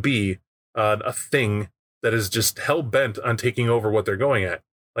help you be a thing that is just hell-bent on taking over what they're going at.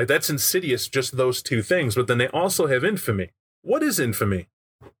 Like, that's Insidious, just those two things. But then they also have infamy. What is infamy?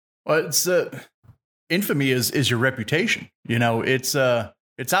 Well, it's infamy is your reputation. It's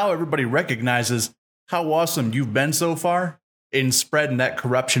how everybody recognizes how awesome you've been so far, in spreading that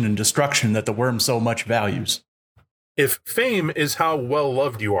corruption and destruction that the worm so much values. If fame is how well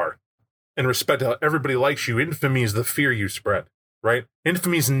loved you are, and respect how everybody likes you, infamy is the fear you spread, right?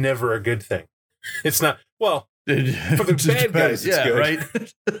 Infamy is never a good thing. It's not, well, for the bad guys, it's good.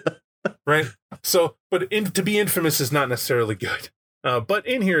 Right? Right? So, but to be infamous is not necessarily good. But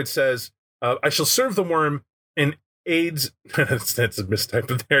in here it says, I shall serve the worm and aids, that's a mistype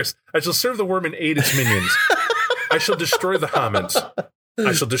of theirs. I shall serve the worm and aid its minions. I shall destroy the Hamans.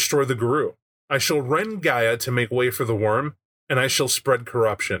 I shall destroy the Guru. I shall rend Gaia to make way for the worm, and I shall spread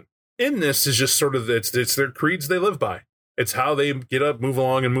corruption. In this is just sort of, it's their creeds they live by. It's how they get up, move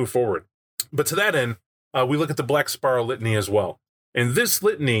along, and move forward. But to that end, we look at the Black Sparrow litany as well. And this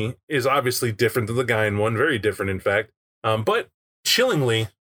litany is obviously different than the Gaian one, very different, in fact. But chillingly,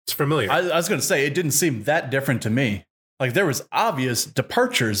 it's familiar. I was going to say, it didn't seem that different to me. Like, there was obvious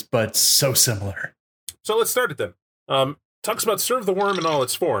departures, but so similar. So let's start it then. Talks about serve the worm in all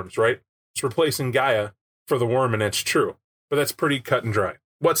its forms, right? It's replacing Gaia for the worm, and that's true. But that's pretty cut and dry.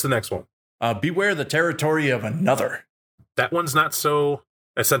 What's the next one? Beware the territory of another. That one's not so,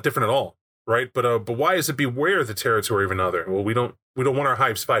 that's not different at all, right? But why is it beware the territory of another? Well, we don't want our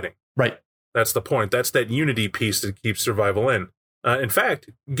hives fighting. Right. That's the point. That's that unity piece that keeps survival in. In fact,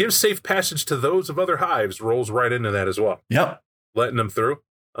 give safe passage to those of other hives rolls right into that as well. Yep. Letting them through.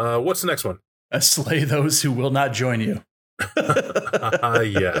 What's the next one? Slay those who will not join you.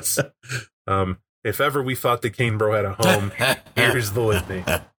 Yes. If ever we thought the Cane Bro had a home, here's the litany.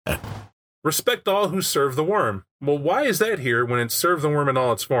 Respect all who serve the worm. Well, why is that here when it's serve the worm in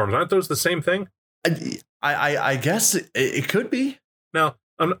all its forms? Aren't those the same thing? I guess it could be. Now,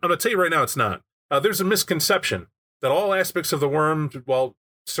 I'm going to tell you right now it's not. There's a misconception that all aspects of the worm, well,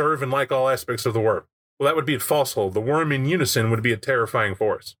 serve and like all aspects of the worm. Well, that would be a falsehood. The worm in unison would be a terrifying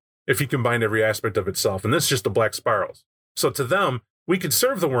force if you combined every aspect of itself. And this is just the Black Spirals. So to them, we could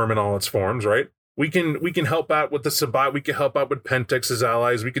serve the worm in all its forms, right? We can help out with the Sabbat. We can help out with Pentex as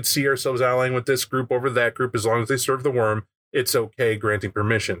allies. We could see ourselves allying with this group over that group as long as they serve the worm. It's okay granting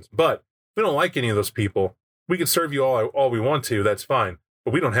permissions. But if we don't like any of those people, we could serve you all we want to. That's fine.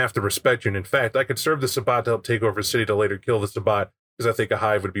 But we don't have to respect you. And in fact, I could serve the Sabbat to help take over a city to later kill the Sabbat because I think a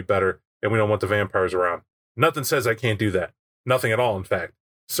hive would be better and we don't want the vampires around. Nothing says I can't do that. Nothing at all, in fact.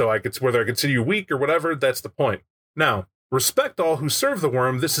 So whether I consider you weak or whatever, that's the point. Now, respect all who serve the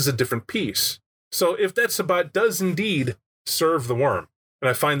worm. This is a different piece. So if that Sabbat does indeed serve the worm, and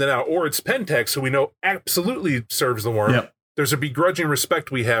I find that out, or it's Pentex, who we know absolutely serves the worm, yep. There's a begrudging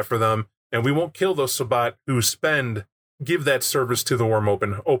respect we have for them, and we won't kill those Sabbat who give that service to the worm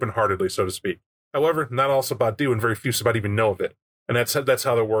open-heartedly, so to speak. However, not all Sabbat do, and very few Sabbat even know of it. And that's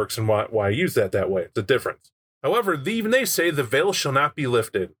how that works and why I use that way. It's a difference. However, even they say the veil shall not be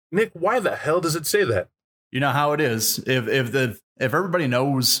lifted. Nick, why the hell does it say that? You know how it is. If everybody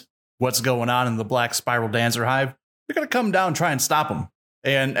knows what's going on in the Black Spiral Dancer Hive, they're going to come down and try and stop them.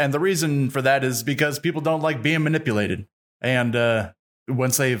 And the reason for that is because people don't like being manipulated. And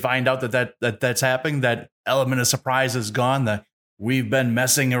once they find out that's happening, that element of surprise is gone, that we've been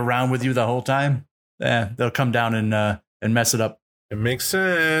messing around with you the whole time, they'll come down and mess it up. It makes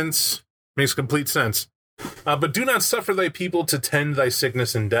sense. Makes complete sense. But do not suffer thy people to tend thy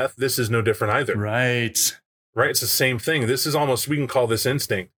sickness and death. This is no different either. Right. Right? It's the same thing. This is almost, we can call this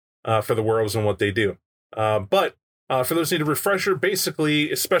instinct. For the werewolves and what they do. But for those who need a refresher,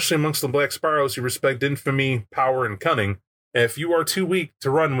 basically, especially amongst the Black Sparrows who respect infamy, power, and cunning, if you are too weak to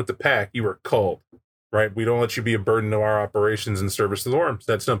run with the pack, you are culled, right? We don't let you be a burden to our operations in service to the worms.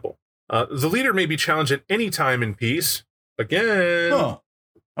 That's simple. The leader may be challenged at any time in peace. Again. Oh,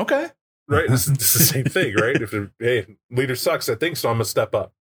 okay. Right? This is the same thing, right? If leader sucks, I think so, I'm going to step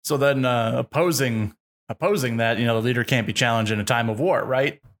up. So then opposing that, the leader can't be challenged in a time of war,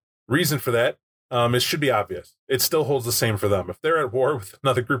 right? Reason for that, it should be obvious. It still holds the same for them. If they're at war with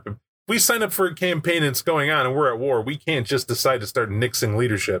another group, if we sign up for a campaign and it's going on and we're at war, we can't just decide to start nixing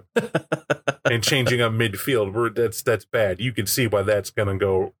leadership and changing up midfield. That's bad. You can see why that's going to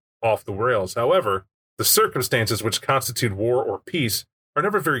go off the rails. However, the circumstances which constitute war or peace are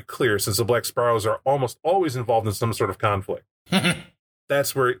never very clear, since the Black Sparrows are almost always involved in some sort of conflict.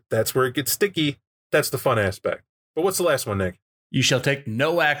 That's where it gets sticky. That's the fun aspect. But what's the last one, Nick? You shall take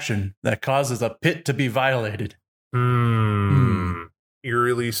no action that causes a pit to be violated.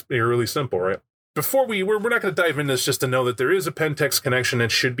 Eerily simple, right? Before we're not going to dive into this, just to know that there is a Pentex connection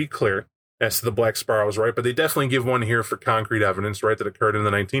that should be clear as to the Black Sparrows, right? But they definitely give one here for concrete evidence, right, that occurred in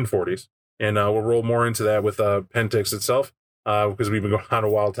the 1940s. And we'll roll more into that with Pentex itself, because we've been going on a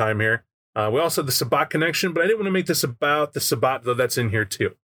wild time here. We also have the Sabbat connection, but I didn't want to make this about the Sabbat, though that's in here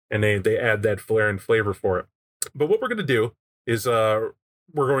too. And they add that flair and flavor for it. But what we're going to do is we're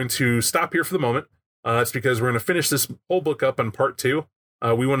going to stop here for the moment. It's because we're going to finish this whole book up on part 2.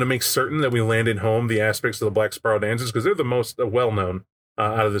 We want to make certain that we landed home the aspects of the Black Sparrow dances, because they're the most well-known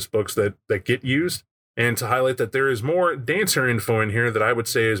out of this books that get used. And to highlight that there is more dancer info in here that I would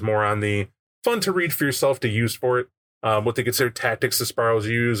say is more on the fun to read for yourself to use for it. What they consider tactics the Sparrows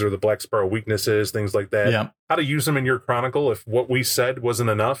use, or the Black Sparrow weaknesses, things like that. Yeah. How to use them in your chronicle if what we said wasn't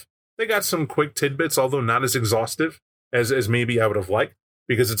enough. They got some quick tidbits, although not as exhaustive as maybe I would have liked.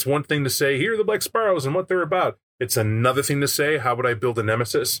 Because it's one thing to say, here are the Black Sparrows and what they're about. It's another thing to say, how would I build a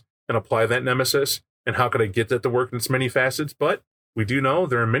nemesis and apply that nemesis? And how could I get that to work in its many facets? But we do know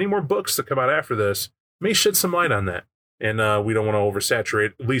there are many more books that come out after this. May shed some light on that. And we don't want to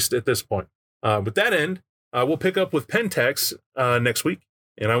oversaturate, at least at this point. With that end, we'll pick up with Pentex next week.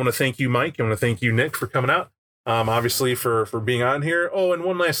 And I want to thank you, Mike. I want to thank you, Nick, for coming out. Obviously, for being on here. Oh, and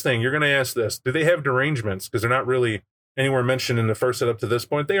one last thing. You're going to ask this. Do they have derangements? Because they're not really anywhere mentioned in the first setup to this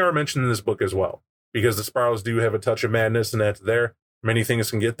point. They are mentioned in this book as well. Because the Sparrows do have a touch of madness, and that's there. Many things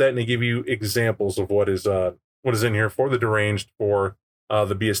can get that, and they give you examples of what is in here for the deranged, for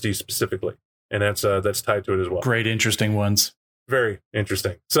the BSD specifically. And that's tied to it as well. Great, interesting ones. Very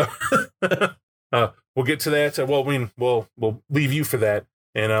interesting. So we'll get to that. We'll leave you for that,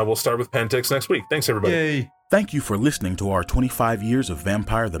 and we'll start with Pentex next week. Thanks, everybody. Yay. Thank you for listening to our 25 Years of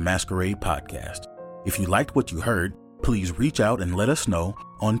Vampire the Masquerade podcast. If you liked what you heard, please reach out and let us know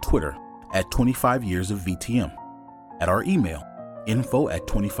on Twitter at 25 Years of VTM, at our email,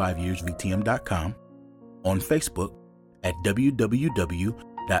 info@25yearsvtm.com, on Facebook at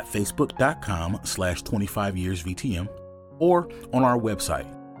www.facebook.com/25yearsvtm, or on our website,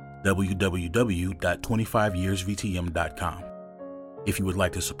 www.25yearsvtm.com. If you would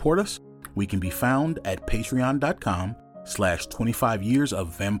like to support us, we can be found at patreon.com/25 Years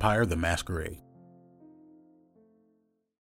of Vampire the Masquerade.